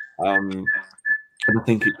 And I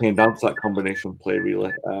think it came down to that combination play,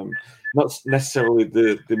 really. Not necessarily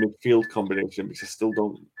the midfield combination, because I still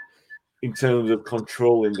don't, in terms of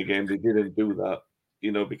controlling the game, they didn't do that,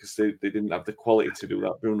 because they didn't have the quality to do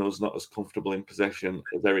that. Bruno's not as comfortable in possession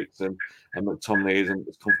as Eriksen, and McTominay isn't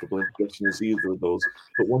as comfortable in possession as either of those.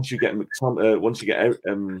 But once you get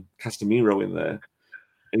Casemiro in there,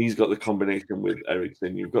 and he's got the combination with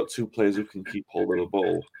Eriksen, you've got 2 players who can keep hold of the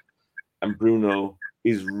ball, and Bruno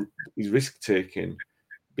his risk-taking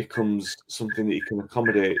becomes something that you can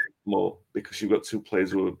accommodate more because you've got 2 players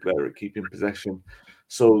who are better at keeping possession.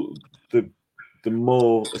 So the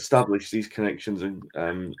more established these connections and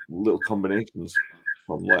little combinations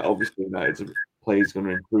from, like, obviously United's play is going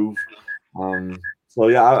to improve. So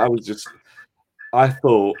yeah, I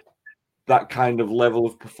thought that kind of level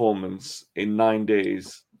of performance in 9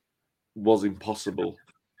 days was impossible,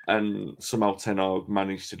 and somehow Ten Hag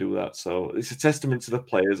managed to do that. So it's a testament to the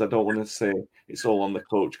players. I don't want to say it's all on the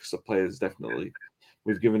coach, because the players definitely,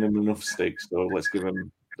 we've given them enough stakes, so let's give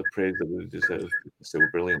them the praise that they deserve. They were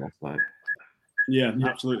brilliant last night. Yeah,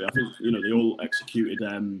 absolutely. I think they all executed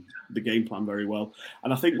the game plan very well,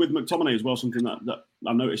 and I think with McTominay as well, something that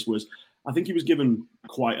I noticed was, I think he was given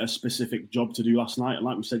quite a specific job to do last night, and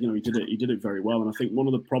like we said, he did it very well. And I think one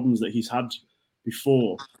of the problems that he's had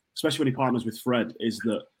before, especially when he partners with Fred, is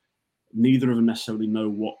that neither of them necessarily know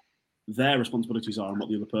what their responsibilities are and what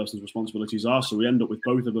the other person's responsibilities are. So we end up with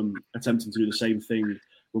both of them attempting to do the same thing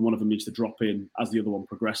when one of them needs to drop in as the other one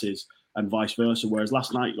progresses, and vice versa. Whereas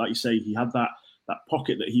last night, like you say, he had that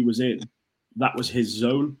pocket that he was in. That was his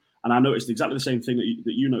zone. And I noticed exactly the same thing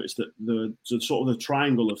that you noticed, that the sort of the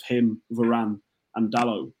triangle of him, Varane, and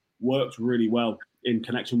Dalot worked really well in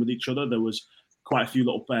connection with each other. There was quite a few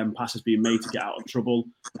little passes being made to get out of trouble,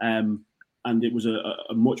 and it was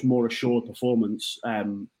a much more assured performance.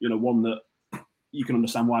 One that you can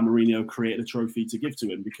understand why Mourinho created a trophy to give to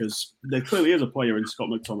him, because there clearly is a player in Scott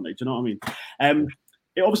McTominay. Do you know what I mean?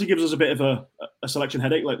 It obviously gives us a bit of a selection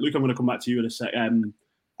headache. Like, Luke, I'm going to come back to you in a sec.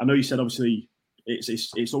 I know you said obviously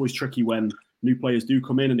it's always tricky when new players do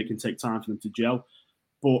come in and it can take time for them to gel.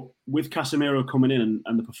 But with Casemiro coming in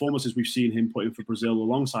and the performances we've seen him put in for Brazil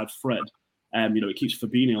alongside Fred, it keeps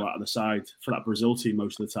Fabinho out of the side for that Brazil team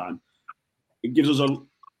most of the time. It gives us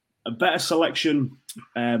a better selection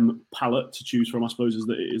palette to choose from, I suppose is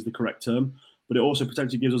the correct term. But it also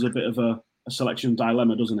potentially gives us a bit of a selection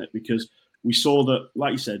dilemma, doesn't it? Because we saw that,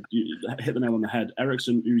 like you said, you hit the nail on the head.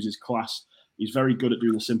 Eriksen oozes class. He's very good at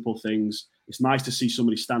doing the simple things. It's nice to see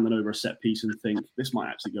somebody standing over a set piece and think, this might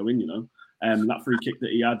actually go in, that free kick that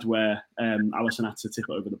he had where Alisson had to tip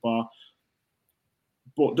it over the bar.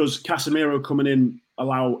 But does Casemiro coming in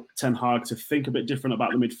allow Ten Hag to think a bit different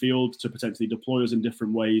about the midfield, to potentially deploy us in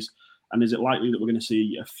different ways? And is it likely that we're going to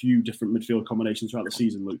see a few different midfield combinations throughout the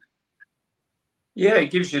season, Luke? Yeah,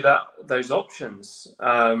 it gives you those options.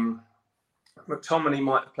 McTominay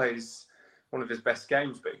might have played one of his best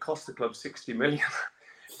games, but it cost the club 60 million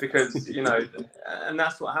because, and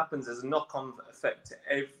that's what happens. There's a knock-on effect to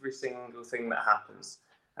every single thing that happens.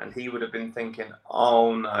 And he would have been thinking,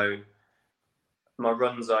 oh no, my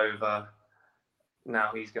run's over.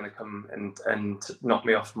 Now he's going to come and knock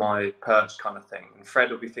me off my perch kind of thing. And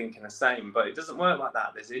Fred will be thinking the same, but it doesn't work like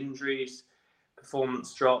that. There's injuries,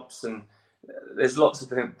 performance drops, and there's lots of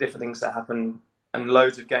different things that happen and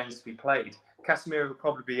loads of games to be played. Casemiro will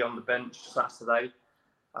probably be on the bench Saturday.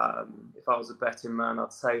 If I was a betting man,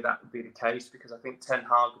 I'd say that would be the case, because I think Ten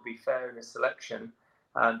Hag would be fair in his selection.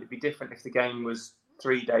 It'd be different if the game was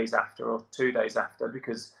 3 days after or 2 days after,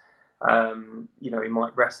 because he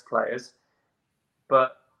might rest players.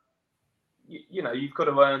 But you've got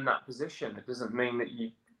to earn that position. It doesn't mean that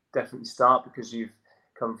you definitely start because you've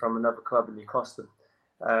come from another club and you cost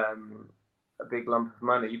a big lump of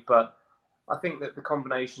money. But I think that the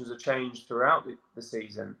combinations have changed throughout the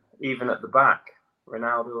season, even at the back.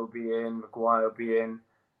 Ronaldo will be in, Maguire will be in.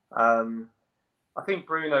 I think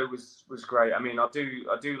Bruno was great. I mean, I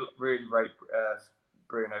do really rate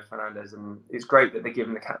Bruno Fernandes, and it's great that they give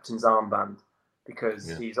him the captain's armband, because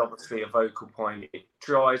he's obviously a vocal point. It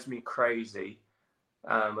drives me crazy.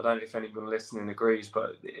 I don't know if anyone listening agrees,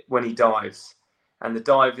 but when he dives, and the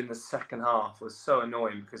dive in the second half was so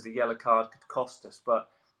annoying because the yellow card could cost us. But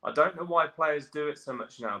I don't know why players do it so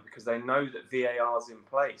much now, because they know that VAR's in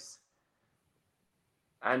place.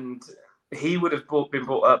 And he would have been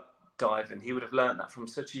brought up diving. He would have learned that from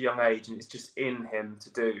such a young age, and it's just in him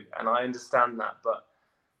to do. And I understand that, but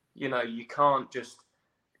you can't just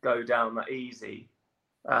go down that easy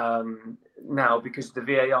now, because the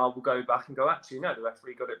VAR will go back and go, actually, no, the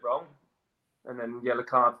referee got it wrong, and then yellow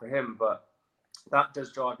card for him. But that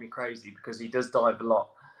does drive me crazy, because he does dive a lot,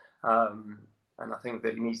 and I think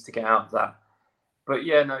that he needs to get out of that. But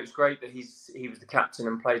yeah, no, it's great that he was the captain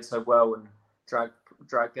and played so well and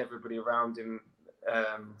dragged everybody around him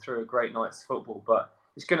through a great night's football. But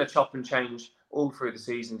it's going to chop and change all through the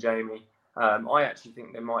season, Jamie. I actually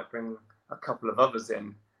think they might bring a couple of others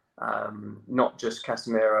in, not just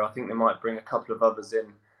Casemiro. I think they might bring a couple of others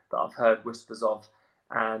in that I've heard whispers of.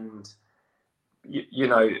 And,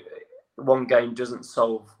 one game doesn't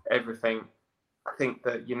solve everything. I think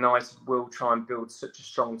that United will try and build such a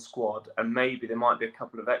strong squad, and maybe there might be a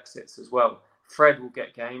couple of exits as well. Fred will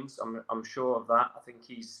get games. I'm sure of that. I think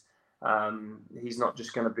he's not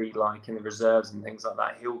just going to be like in the reserves and things like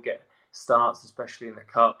that. He'll get starts, especially in the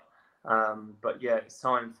cup. But yeah, it's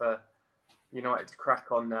time for United to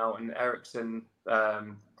crack on now, and Eriksen,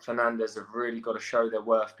 Fernandes have really got to show their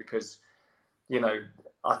worth, because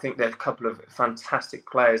I think there are a couple of fantastic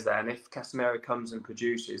players there, and if Casemiro comes and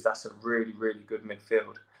produces, that's a really, really good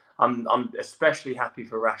midfield. I'm especially happy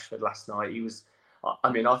for Rashford last night. He was,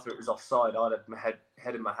 I thought it was offside. I had my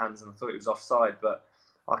head in my hands and I thought it was offside, but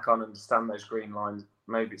I can't understand those green lines.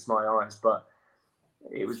 Maybe it's my eyes, but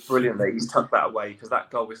it was brilliant that he's tucked that away, because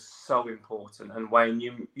that goal was so important. And Wayne,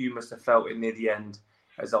 you must have felt it near the end,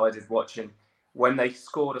 as I did watching, when they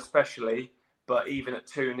scored especially. But even at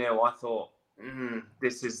 2-0, I thought,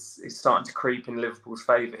 this is starting to creep in Liverpool's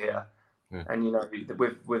favour here. Yeah. And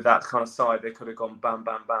with that kind of side, they could have gone bam,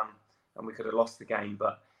 bam, bam, and we could have lost the game.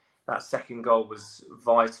 But that second goal was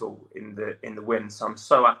vital in the win. So I'm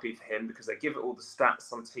so happy for him, because they give it all the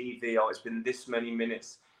stats on TV. Oh, it's been this many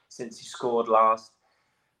minutes since he scored last.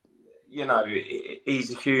 you know,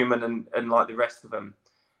 he's a human and like the rest of them,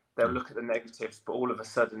 they'll look at the negatives, but all of a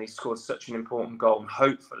sudden he scored such an important goal, and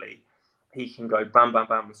hopefully he can go bam, bam,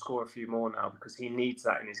 bam and score a few more now, because he needs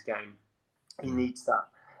that in his game. He needs that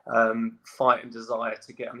fight and desire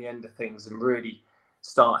to get on the end of things and really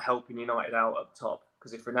start helping United out up top.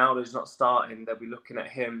 Because if Ronaldo's not starting, they'll be looking at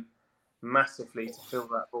him massively to fill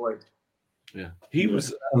that void. Yeah, he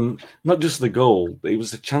was not just the goal, but it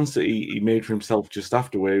was the chance that he made for himself just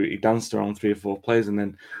after, where he danced around 3 or 4 players, and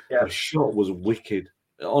then the shot was wicked.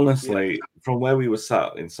 Honestly, from where we were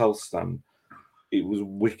sat in South Stand, it was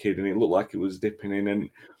wicked, and it looked like it was dipping in. And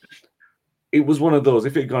it was one of those,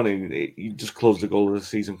 if it had gone in, you just closed the goal of the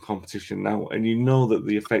season competition now. And you know that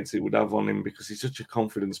the effects it would have on him, because he's such a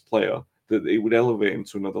confidence player, that it would elevate him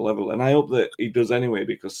to another level. And I hope that he does anyway,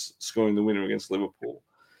 because scoring the winner against Liverpool,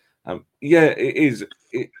 it is.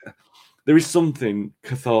 There is something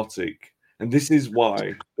cathartic, and this is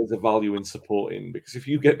why there's a value in supporting. Because if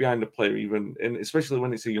you get behind a player, even, and especially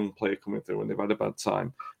when it's a young player coming through and they've had a bad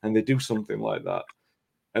time, and they do something like that,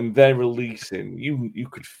 and they're releasing, you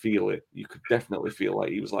could feel it. You could definitely feel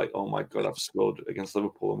like he was like, "Oh my God, I've scored against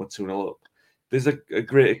Liverpool and we're 2-0 up." There's a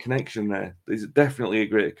greater connection there. There's definitely a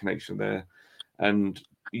greater connection there, and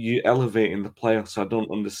you elevating the player. So I don't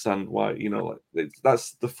understand why,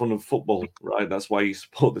 that's the fun of football, right? That's why you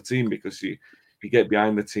support the team, because you get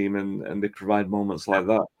behind the team and they provide moments like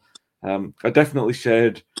that. I definitely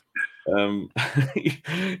shared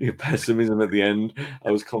your pessimism at the end.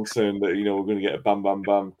 I was concerned that, we're going to get a bam, bam,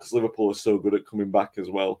 bam, because Liverpool are so good at coming back as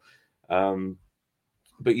well.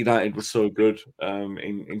 But United was so good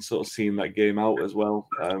in sort of seeing that game out as well.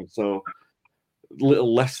 So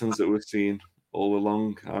little lessons that we're seeing all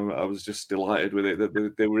along. I was just delighted with it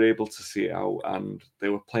that they were able to see it out, and they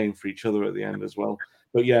were playing for each other at the end as well.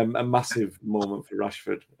 But yeah, a massive moment for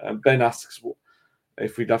Rashford. Ben asks,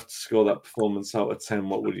 if we'd have to score that performance out of 10,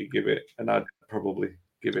 what would you give it? And I'd probably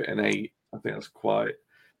give it an 8. I think that's quite,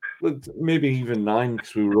 maybe even 9,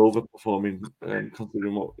 because we were overperforming,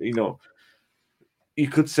 considering what, you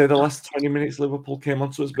could say the last 20 minutes Liverpool came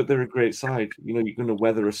onto us, but they're a great side. You're going to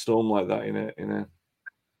weather a storm like that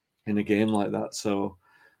in a game like that. So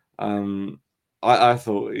I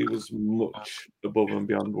thought it was much above and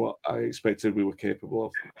beyond what I expected we were capable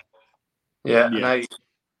of. Yeah.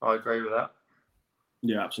 I agree with that.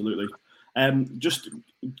 Yeah, absolutely. Just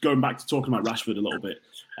going back to talking about Rashford a little bit,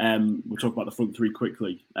 we'll talk about the front three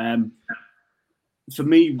quickly. For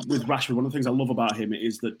me, with Rashford, one of the things I love about him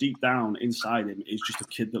is that deep down inside him is just a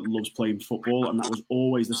kid that loves playing football, and that was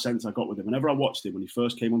always the sense I got with him. Whenever I watched him when he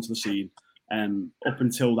first came onto the scene, up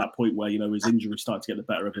until that point where his injury started to get the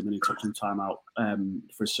better of him and he took some time out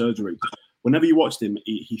for his surgery. Whenever you watched him,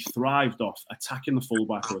 he thrived off attacking the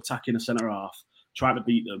fullback or attacking a centre half, trying to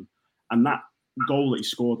beat them, and that goal that he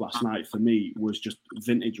scored last night for me was just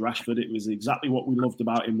vintage Rashford. It was exactly what we loved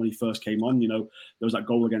about him when he first came on. There was that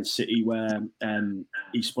goal against City where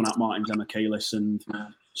he spun out Martin Demichelis and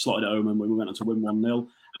slotted it home, and we went on to win 1-0.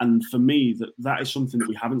 And for me, that is something that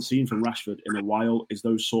we haven't seen from Rashford in a while, is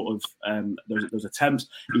those sort of those attempts.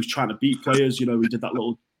 He was trying to beat players. He did that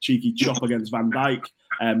little cheeky chop against Van Dijk.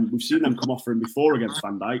 We've seen them come off for him before against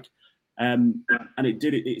Van Dijk. And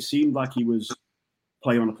it seemed like he was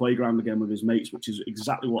playing on a playground again with his mates, which is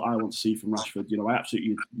exactly what I want to see from Rashford. I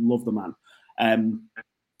absolutely love the man.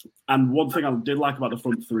 And one thing I did like about the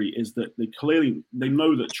front three is that they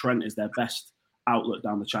know that Trent is their best outlet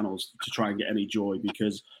down the channels to try and get any joy,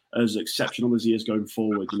 because as exceptional as he is going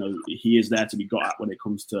forward, he is there to be got at when it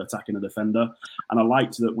comes to attacking a defender. And I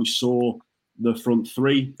liked that we saw the front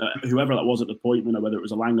three, whoever that was at the point, whether it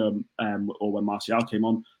was Alanga or when Martial came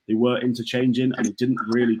on, they were interchanging, and it didn't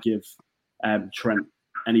really give Trent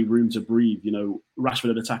any room to breathe. Rashford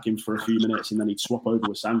would attack him for a few minutes and then he'd swap over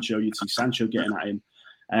with Sancho. You'd see Sancho getting at him.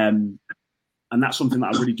 And that's something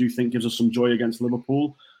that I really do think gives us some joy against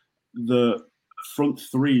Liverpool. The front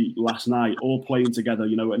three last night all playing together,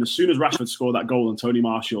 and as soon as Rashford scored that goal and Tony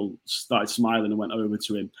Marshall started smiling and went over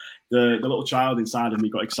to him, the little child inside of me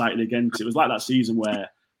got excited again, because it was like that season where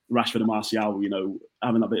Rashford and Martial,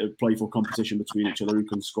 having that bit of playful competition between each other, who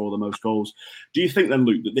can score the most goals. Do you think then,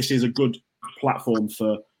 Luke, that this is a good platform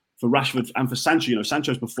for Rashford and for Sancho?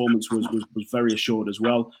 Sancho's performance was very assured as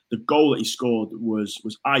well. The goal that he scored was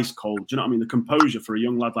ice cold. Do you know what I mean? The composure for a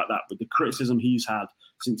young lad like that, with the criticism he's had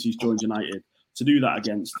since he's joined United, to do that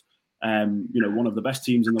against one of the best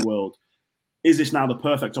teams in the world. Is this now the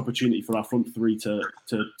perfect opportunity for our front three to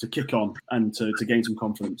kick on and to gain some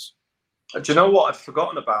confidence? Do you know what I'd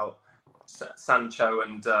forgotten about Sancho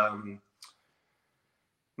and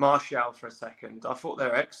Martial for a second. I thought they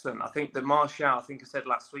were excellent. I think that Martial, I think I said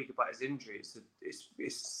last week about his injury,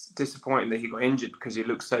 it's disappointing that he got injured because he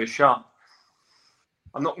looks so sharp.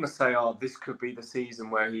 I'm not going to say, this could be the season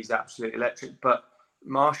where he's absolutely electric, but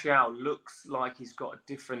Martial looks like he's got a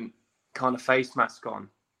different kind of face mask on,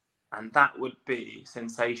 and that would be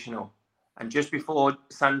sensational. And just before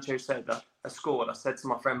Sancho said that I scored, I said to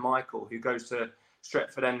my friend Michael, who goes to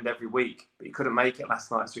Stretford End every week, but he couldn't make it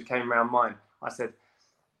last night, so he came round mine. I said,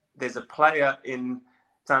 there's a player in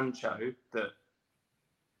Sancho that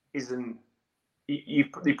isn't... You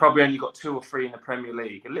probably only got 2 or 3 in the Premier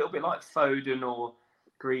League. A little bit like Foden or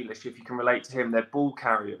Grealish, if you can relate to him. They're ball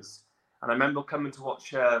carriers. And I remember coming to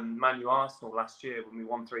watch Man U Arsenal last year when we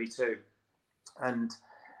won 3-2. And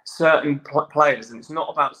certain players, and it's not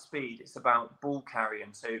about speed, it's about ball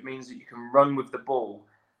carrying. So it means that you can run with the ball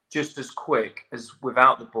just as quick as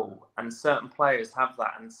without the ball. And certain players have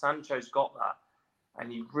that. And Sancho's got that. And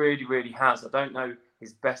he really, really has. I don't know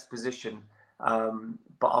his best position,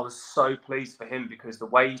 but I was so pleased for him because the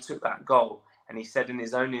way he took that goal, and he said in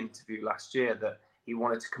his own interview last year that he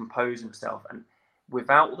wanted to compose himself. And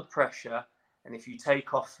without all the pressure, and if you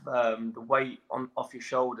take off the weight off your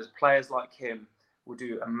shoulders, players like him will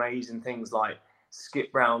do amazing things like skip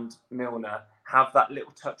round Milner, have that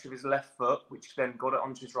little touch of his left foot, which then got it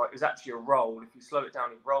onto his right. It was actually a roll. If you slow it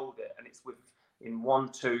down, he rolled it, and it's in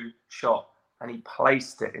 1-2 shot. And he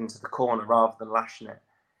placed it into the corner rather than lashing it.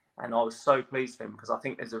 And I was so pleased for him because I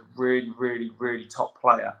think there's a really, really, really top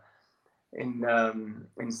player in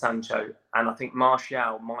Sancho. And I think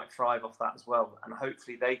Martial might thrive off that as well. And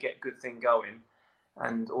hopefully they get a good thing going.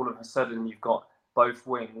 And all of a sudden you've got both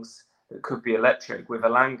wings that could be electric with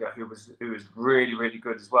Elanga, who was really, really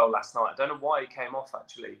good as well last night. I don't know why he came off,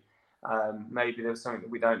 actually. Maybe there was something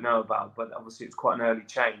that we don't know about, but obviously it's quite an early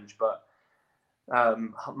change. But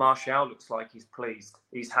Martial looks like he's pleased.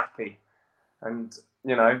 He's happy. And,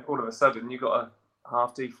 all of a sudden you've got a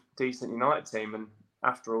half decent United team, and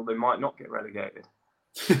after all, they might not get relegated.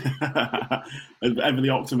 Ever the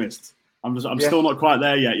optimist. I'm still not quite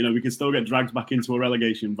there yet. We can still get dragged back into a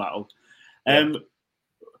relegation battle.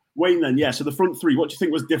 Wayne, then, so the front three, what do you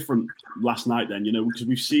think was different last night then? Because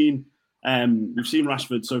we've seen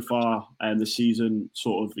Rashford so far this season,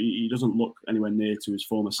 sort of, he doesn't look anywhere near to his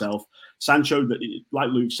former self. Sancho, like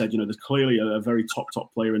Luke said, there's clearly a very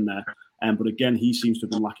top player in there. But again, he seems to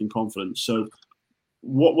have been lacking confidence. So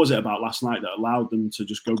what was it about last night that allowed them to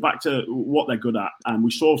just go back to what they're good at? And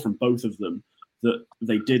we saw from both of them that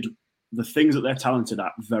they did the things that they're talented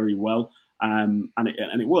at very well. And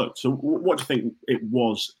it worked. So what do you think it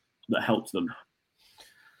was that helped them?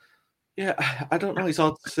 Yeah, I don't know. It's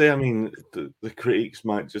hard to say. I mean, the critics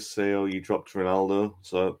might just say, you dropped Ronaldo,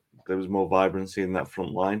 so there was more vibrancy in that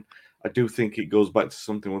front line. I do think it goes back to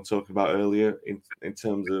something we were talking about earlier in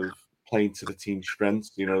terms of playing to the team's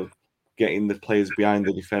strengths, getting the players behind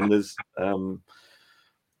the defenders,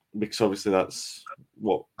 because obviously that's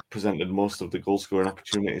what presented most of the goal-scoring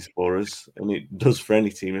opportunities for us, and it does for any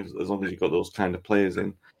team as long as you've got those kind of players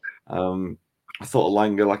in. I thought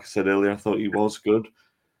Elanga, like I said earlier, I thought he was good.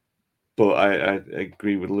 But I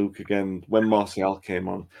agree with Luke again. When Martial came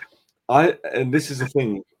on, and this is the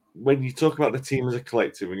thing, when you talk about the team as a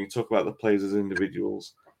collective, when you talk about the players as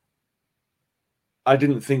individuals, I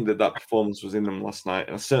didn't think that performance was in them last night.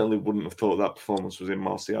 And I certainly wouldn't have thought that performance was in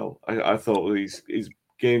Martial. I thought his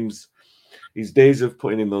games, his days of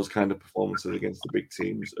putting in those kind of performances against the big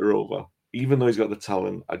teams are over. Even though he's got the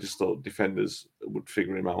talent, I just thought defenders would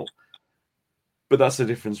figure him out. But that's the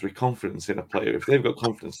difference with confidence in a player. If they've got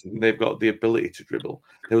confidence, they've got the ability to dribble.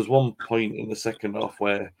 There was one point in the second half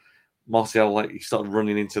where Martial, he started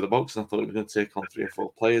running into the box, and I thought he was going to take on 3 or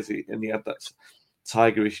 4 players, and he had that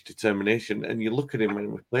tigerish determination. And you look at him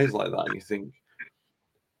when he plays like that, and you think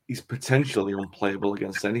he's potentially unplayable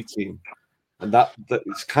against any team. And that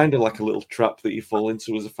it's kind of like a little trap that you fall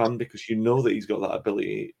into as a fan, because you know that he's got that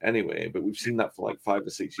ability anyway. But we've seen that for 5 or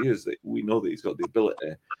 6 years, that we know that he's got the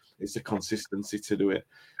ability. It's the consistency to do it.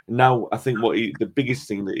 And now I think the biggest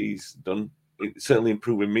thing that he's done, certainly in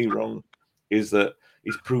proving me wrong, is that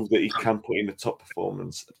he's proved that he can put in a top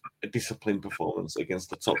performance, a disciplined performance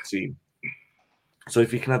against the top team. So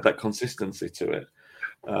if you can add that consistency to it,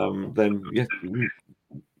 then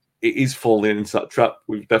it is falling into that trap.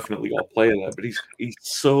 We've definitely got a player there, but he's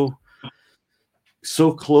so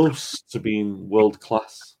close to being world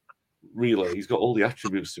class. Really, he's got all the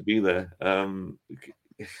attributes to be there.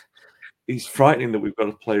 It's frightening that we've got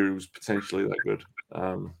a player who's potentially that good.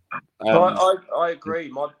 I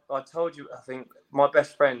agree. I told you, I think my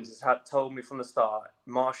best friends had told me from the start,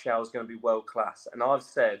 Martial is going to be world class. And I've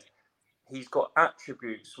said he's got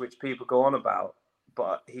attributes which people go on about,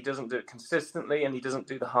 but he doesn't do it consistently, and he doesn't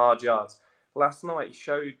do the hard yards. Last night he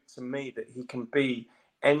showed to me that he can be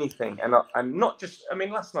anything, and not just. I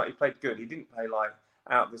mean, last night he played good. He didn't play like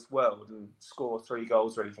out of this world and score 3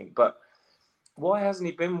 goals or anything. But why hasn't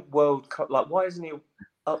he been World Cup? Like, why isn't he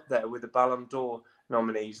up there with the Ballon d'Or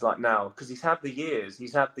nominees like now? Because he's had the years,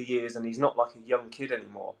 and he's not like a young kid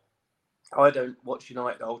anymore. I don't watch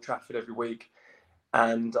United at Old Trafford every week,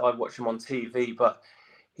 and I watch him on TV, but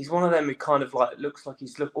he's one of them who kind of like looks like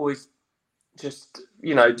he's always just,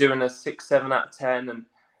 doing a 6, 7 out of 10. And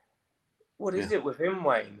what is it with him,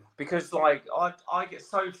 Wayne? Because like I get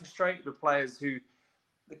so frustrated with players who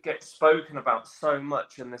get spoken about so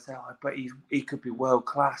much, and they say, "Oh, but he could be world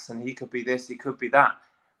class, and he could be this, he could be that."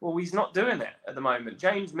 Well, he's not doing it at the moment.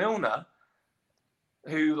 James Milner,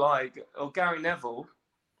 or Gary Neville,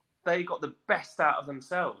 they got the best out of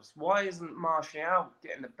themselves. Why isn't Martial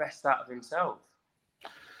getting the best out of himself?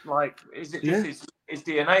 Like, is it just his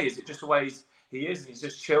DNA? Is it just the way he is? He's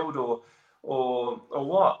just chilled, or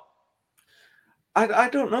what? I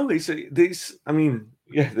don't know. It's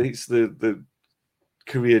the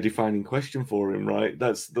career-defining question for him, right?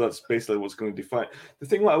 That's basically what's going to define. The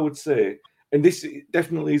thing what I would say, and this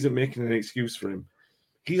definitely isn't making an excuse for him,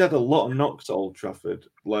 he's had a lot of knocks at Old Trafford.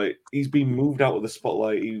 Like, he's been moved out of the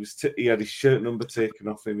spotlight. He had his shirt number taken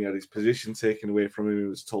off him. He had his position taken away from him. He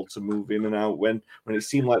was told to move in and out. When it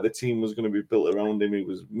seemed like the team was going to be built around him, he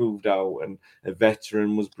was moved out, and a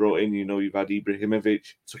veteran was brought in. You've had Ibrahimovic,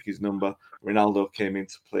 took his number. Ronaldo came in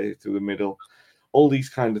to play through the middle. All these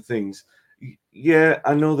kind of things. Yeah,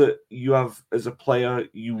 I know that you have, as a player,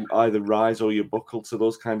 you either rise or you buckle to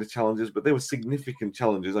those kind of challenges, but they were significant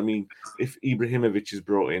challenges. I mean, if Ibrahimovic is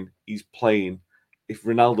brought in, he's playing. If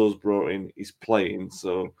Ronaldo's brought in, he's playing.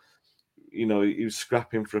 So, he was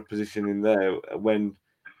scrapping for a position in there when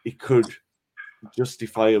he could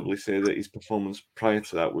justifiably say that his performance prior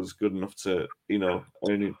to that was good enough to,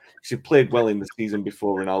 earn him. He played well in the season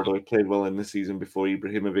before Ronaldo. He played well in the season before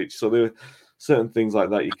Ibrahimovic. So there were certain things like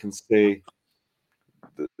that you can say,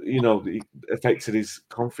 it affected his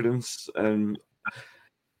confidence. And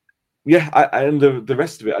the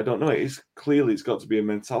rest of it, I don't know. It's got to be a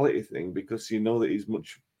mentality thing, because that he's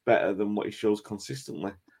much better than what he shows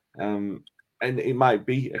consistently. And it might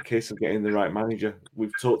be a case of getting the right manager.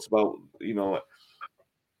 We've talked about,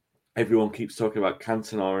 everyone keeps talking about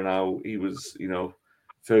Cantona and how he was,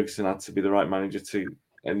 Ferguson had to be the right manager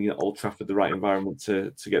and Old Trafford the right environment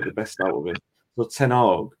to get the best out of him. So Ten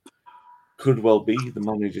Hag could well be the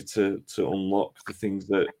manager to unlock the things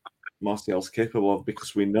that Martial's capable of,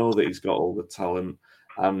 because we know that he's got all the talent.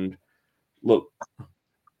 And look,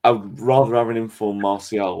 I'd rather have an informed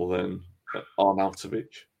Martial than Arnautovic.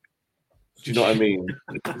 Do you know what I mean?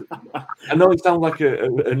 I know it sounds like a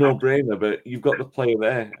no-brainer, but you've got the player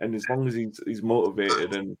there, and as long as he's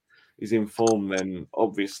motivated and he's informed, then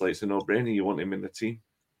obviously it's a no-brainer. You want him in the team.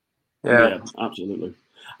 Yeah, absolutely.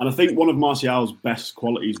 And I think one of Martial's best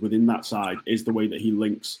qualities within that side is the way that he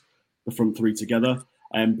links the front three together.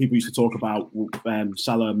 People used to talk about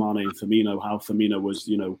Salah, Mane, and Firmino, how Firmino was,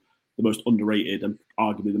 the most underrated and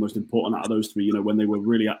arguably the most important out of those three, when they were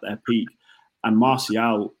really at their peak. And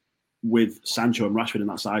Martial, with Sancho and Rashford in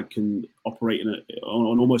that side, can operate in an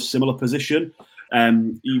almost similar position.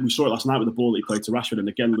 We saw it last night with the ball that he played to Rashford. And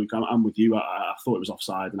again, Luke, I'm with you. I thought it was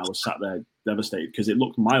offside, and I was sat there devastated because it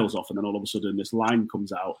looked miles off. And then all of a sudden, this line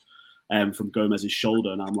comes out from Gomez's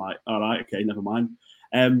shoulder, and I'm like, all right, okay, never mind.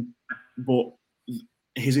 But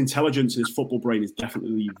his intelligence, his football brain is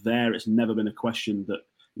definitely there. It's never been a question that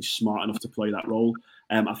he's smart enough to play that role.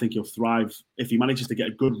 I think he'll thrive if he manages to get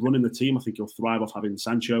a good run in the team. I think he'll thrive off having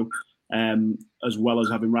Sancho, as well as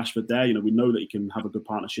having Rashford there. We know that he can have a good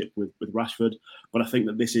partnership with Rashford, but I think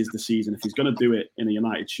that this is the season. If he's going to do it in a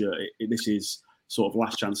United shirt, this is sort of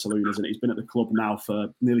last chance saloon, isn't it? He's been at the club now for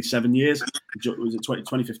nearly 7 years. Was it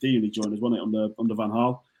 2015 he joined us, wasn't it, under Van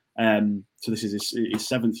Gaal? So this is his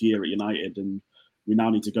 7th year at United, and we now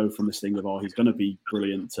need to go from this thing of, he's going to be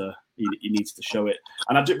brilliant to he needs to show it.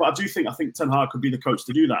 And I think Ten Hag could be the coach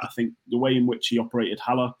to do that. I think the way in which he operated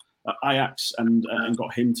Haller at Ajax and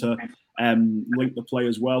got him to link the play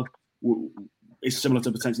as well is similar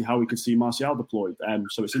to potentially how we could see Martial deployed.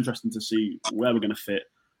 So it's interesting to see where we're going to fit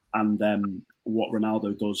and what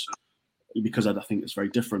Ronaldo does, because I think it's very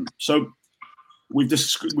different. So we've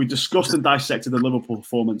discussed and dissected the Liverpool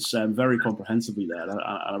performance very comprehensively there, and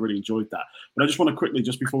I really enjoyed that. But I just want to quickly,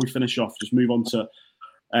 just before we finish off, just move on to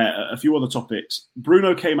a few other topics.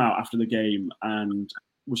 Bruno came out after the game and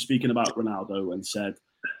was speaking about Ronaldo and said,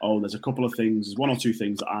 there's a couple of things, there's one or two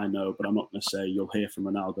things that I know, but I'm not going to say. You'll hear from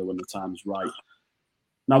Ronaldo when the time's right.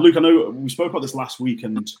 Now, Luke, I know we spoke about this last week,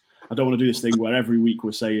 and I don't want to do this thing where every week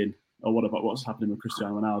we're saying, oh, what about what's happening with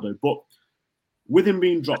Cristiano Ronaldo? But with him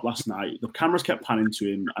being dropped last night, the cameras kept panning to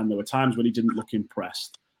him, and there were times when he didn't look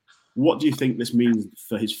impressed. What do you think this means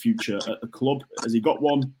for his future at the club? Has he got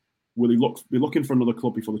one? Will he be looking for another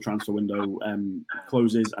club before the transfer window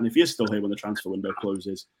closes? And if he is still here when the transfer window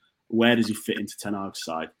closes, where does he fit into Ten Hag's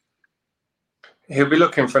side? He'll be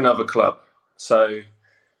looking for another club. So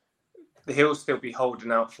he'll still be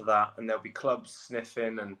holding out for that. And there'll be clubs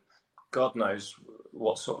sniffing and God knows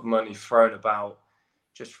what sort of money thrown about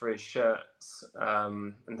just for his shirts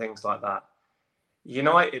and things like that.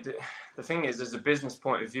 United, the thing is, as a business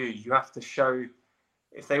point of view, you have to show,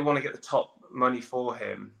 if they want to get the top money for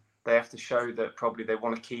him, they have to show that probably they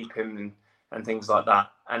want to keep him and things like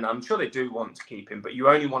that. And I'm sure they do want to keep him, but you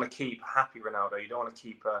only want to keep a happy Ronaldo. You don't want to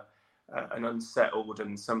keep an unsettled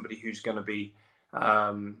and somebody who's going to be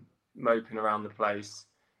moping around the place.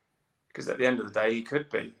 Because at the end of the day, he could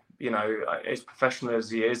be. As professional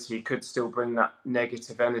as he is, he could still bring that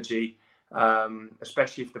negative energy,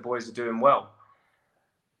 especially if the boys are doing well.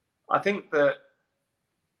 I think that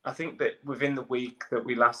within the week that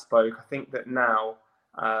we last spoke, I think that now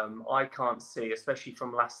I can't see, especially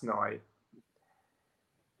from last night,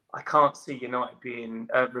 I can't see United being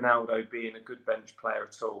Ronaldo being a good bench player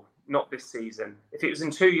at all. Not this season. If it was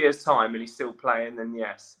in 2 years' time and he's still playing, then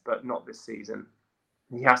yes, but not this season.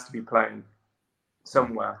 He has to be playing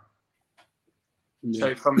somewhere. Yeah.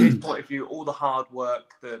 So from his point of view, all the hard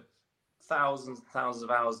work, the thousands and thousands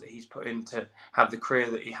of hours that he's put in to have the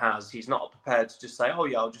career that he has, he's not prepared to just say, oh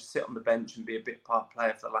yeah, I'll just sit on the bench and be a bit part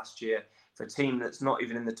player for the last year for a team that's not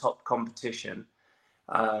even in the top competition.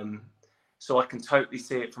 So I can totally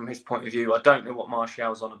see it from his point of view. I don't know what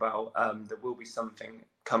Martial's on about. There will be something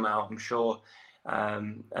come out, I'm sure.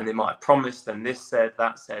 And they might have promised and this said,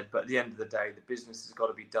 that said. But at the end of the day, the business has got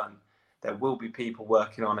to be done. There will be people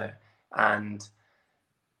working on it. And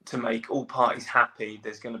to make all parties happy,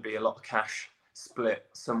 there's going to be a lot of cash split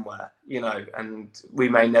somewhere, and we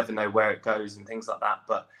may never know where it goes and things like that.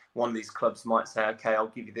 But one of these clubs might say, okay, I'll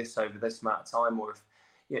give you this over this amount of time. Or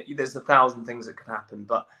if there's 1,000 things that could happen.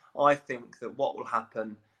 But I think that what will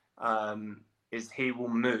happen is he will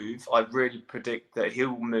move. I really predict that he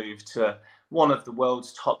will move to one of the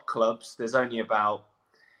world's top clubs. There's only about,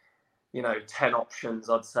 10 options,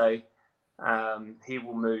 I'd say. He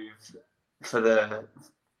will move for the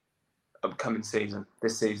upcoming season,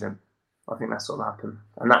 this season. I think that's what will happen.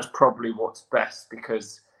 And that's probably what's best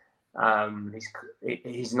because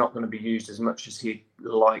he's not going to be used as much as he'd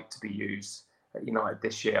like to be used at United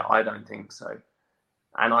this year. I don't think so.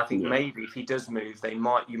 And I think maybe if he does move,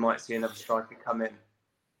 you might see another striker come in.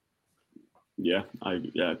 Yeah,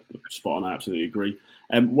 spot on. I absolutely agree.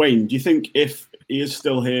 Wayne, do you think if he is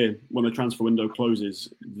still here when the transfer window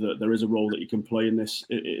closes, that there is a role that he can play in this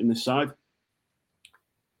side?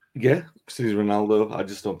 Yeah, because he's Ronaldo. I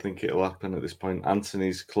just don't think it'll happen at this point.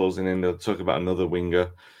 Anthony's closing in. They'll talk about another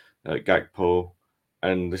winger, Gakpo,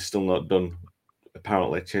 and they're still not done,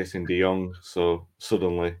 apparently, chasing De Jong. So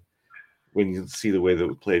suddenly, when you see the way that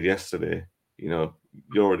we played yesterday, you're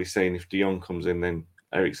already saying if De Jong comes in, then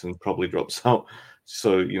Eriksen probably drops out.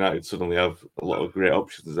 So United suddenly have a lot of great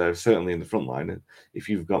options there, certainly in the front line. If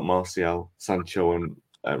you've got Martial, Sancho, and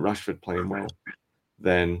Rashford playing well,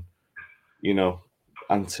 then,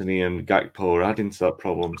 Anthony and Gakpo are adding to that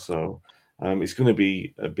problem. So it's going to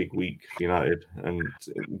be a big week for United. And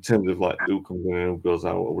in terms of who comes in and who goes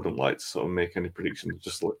out, I wouldn't like to sort of make any predictions.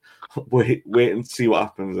 Just wait and see what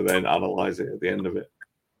happens and then analyse it at the end of it.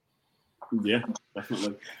 Yeah,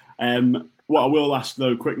 definitely. What I will ask,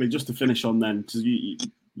 though, quickly, just to finish on then, because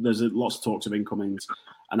there's lots of talks of incomings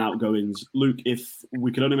and outgoings. Luke, if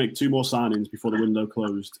we could only make 2 more signings before the window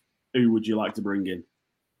closed, who would you like to bring in?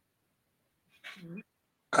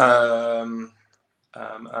 Put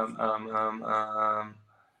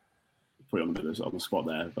you on the spot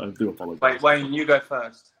there. I do apologise. Wait, Wayne, you go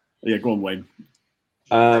first. Yeah, go on, Wayne.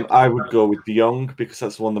 I would go with De Jong because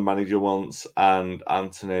that's the one the manager wants, and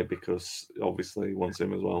Anthony because obviously he wants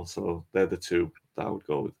him as well. So they're the 2 that I would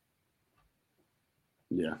go with.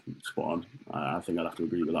 Yeah, spot on. I think I'd have to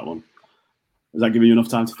agree with that one. Does that give you enough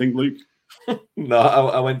time to think, Luke? No,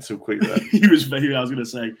 I went too quick there. I was going to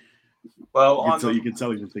say. Well, you can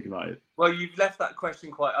tell you think about it. Well, you've left that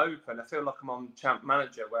question quite open. I feel like I'm on Champ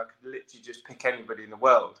Manager where I could literally just pick anybody in the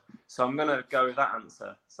world. So I'm going to go with that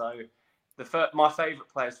answer. So my favourite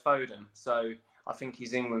player is Foden. So I think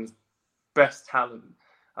he's England's best talent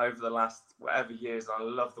over the last whatever years. I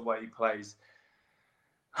love the way he plays.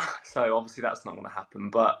 So obviously that's not going to happen,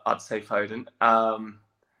 but I'd say Foden.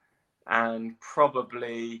 And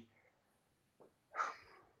probably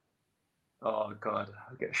Oh God,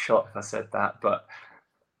 I'd get shot if I said that. But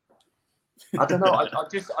I don't know.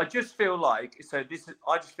 I just feel like I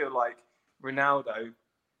just feel like Ronaldo,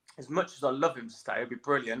 as much as I love him to stay, it'd be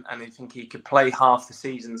brilliant, and I think he could play half the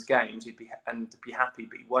season's games, he'd be happy,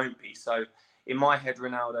 but he won't be. So in my head,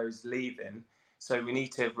 Ronaldo's leaving. So we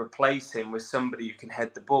need to replace him with somebody who can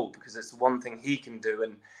head the ball, because it's the one thing he can do.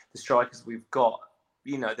 And the strikers we've got,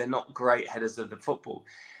 they're not great headers of the football.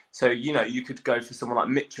 So, you could go for someone like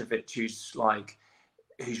Mitrovic,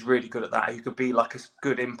 who's really good at that. He could be like a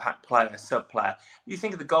good impact player, sub player. You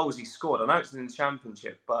think of the goals he scored. I know it's in the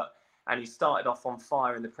Championship, and he started off on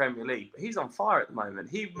fire in the Premier League, but he's on fire at the moment.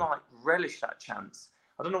 He might relish that chance.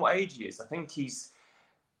 I don't know what age he is. I think he's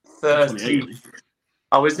 30.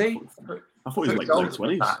 Oh, is he? I thought he was like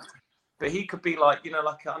late 20s. But he could be like, I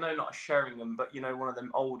know not a Sheringham, but, one of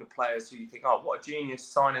them older players who you think, oh, what a genius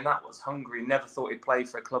signing that was. Hungary, never thought he'd play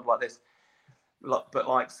for a club like this. But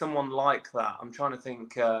like someone like that, I'm trying to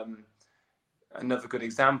think another good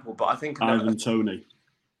example, but I think...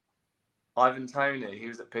 Ivan Toney, he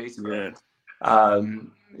was at Peterborough.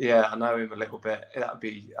 Yeah, I know him a little bit. That would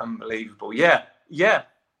be unbelievable. Yeah,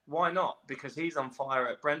 why not? Because he's on fire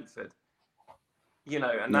at Brentford.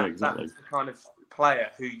 And that's the kind of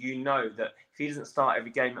player who that if he doesn't start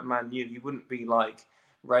every game at Man U, he wouldn't be like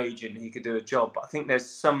raging. He could do a job. But I think there's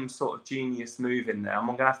some sort of genius move in there. I'm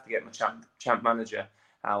going to have to get my champ manager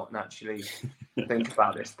out and actually think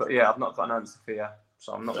about this. But yeah, I've not got an answer for you,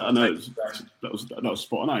 so I'm not. I know that was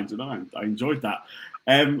spot on. I enjoyed that.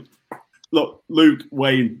 Look, Luke,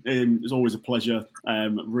 Wayne, it's always a pleasure.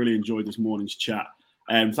 Really enjoyed this morning's chat.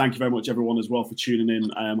 Thank you very much, everyone, as well, for tuning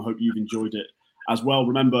in. I hope you've enjoyed it as well.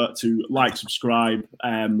 Remember to like, subscribe,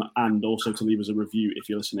 and also to leave us a review if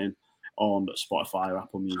you're listening on Spotify or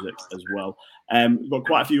Apple Music as well. We've got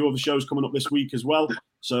quite a few other shows coming up this week as well,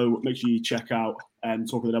 so make sure you check out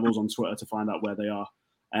Talk of the Devils on Twitter to find out where they are.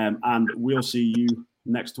 And we'll see you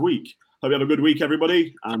next week. Hope you have a good week,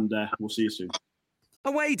 everybody, and we'll see you soon.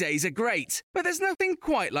 Away days are great, but there's nothing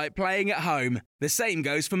quite like playing at home. The same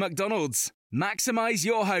goes for McDonald's. Maximise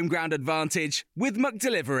your home ground advantage with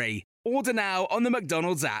McDelivery. Order now on the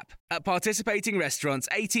McDonald's app. At participating restaurants,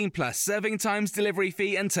 18 plus, serving times, delivery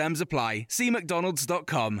fee and terms apply. See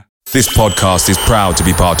mcdonalds.com. This podcast is proud to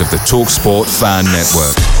be part of the TalkSport Fan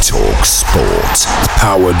Network. TalkSport.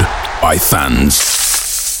 Powered by fans.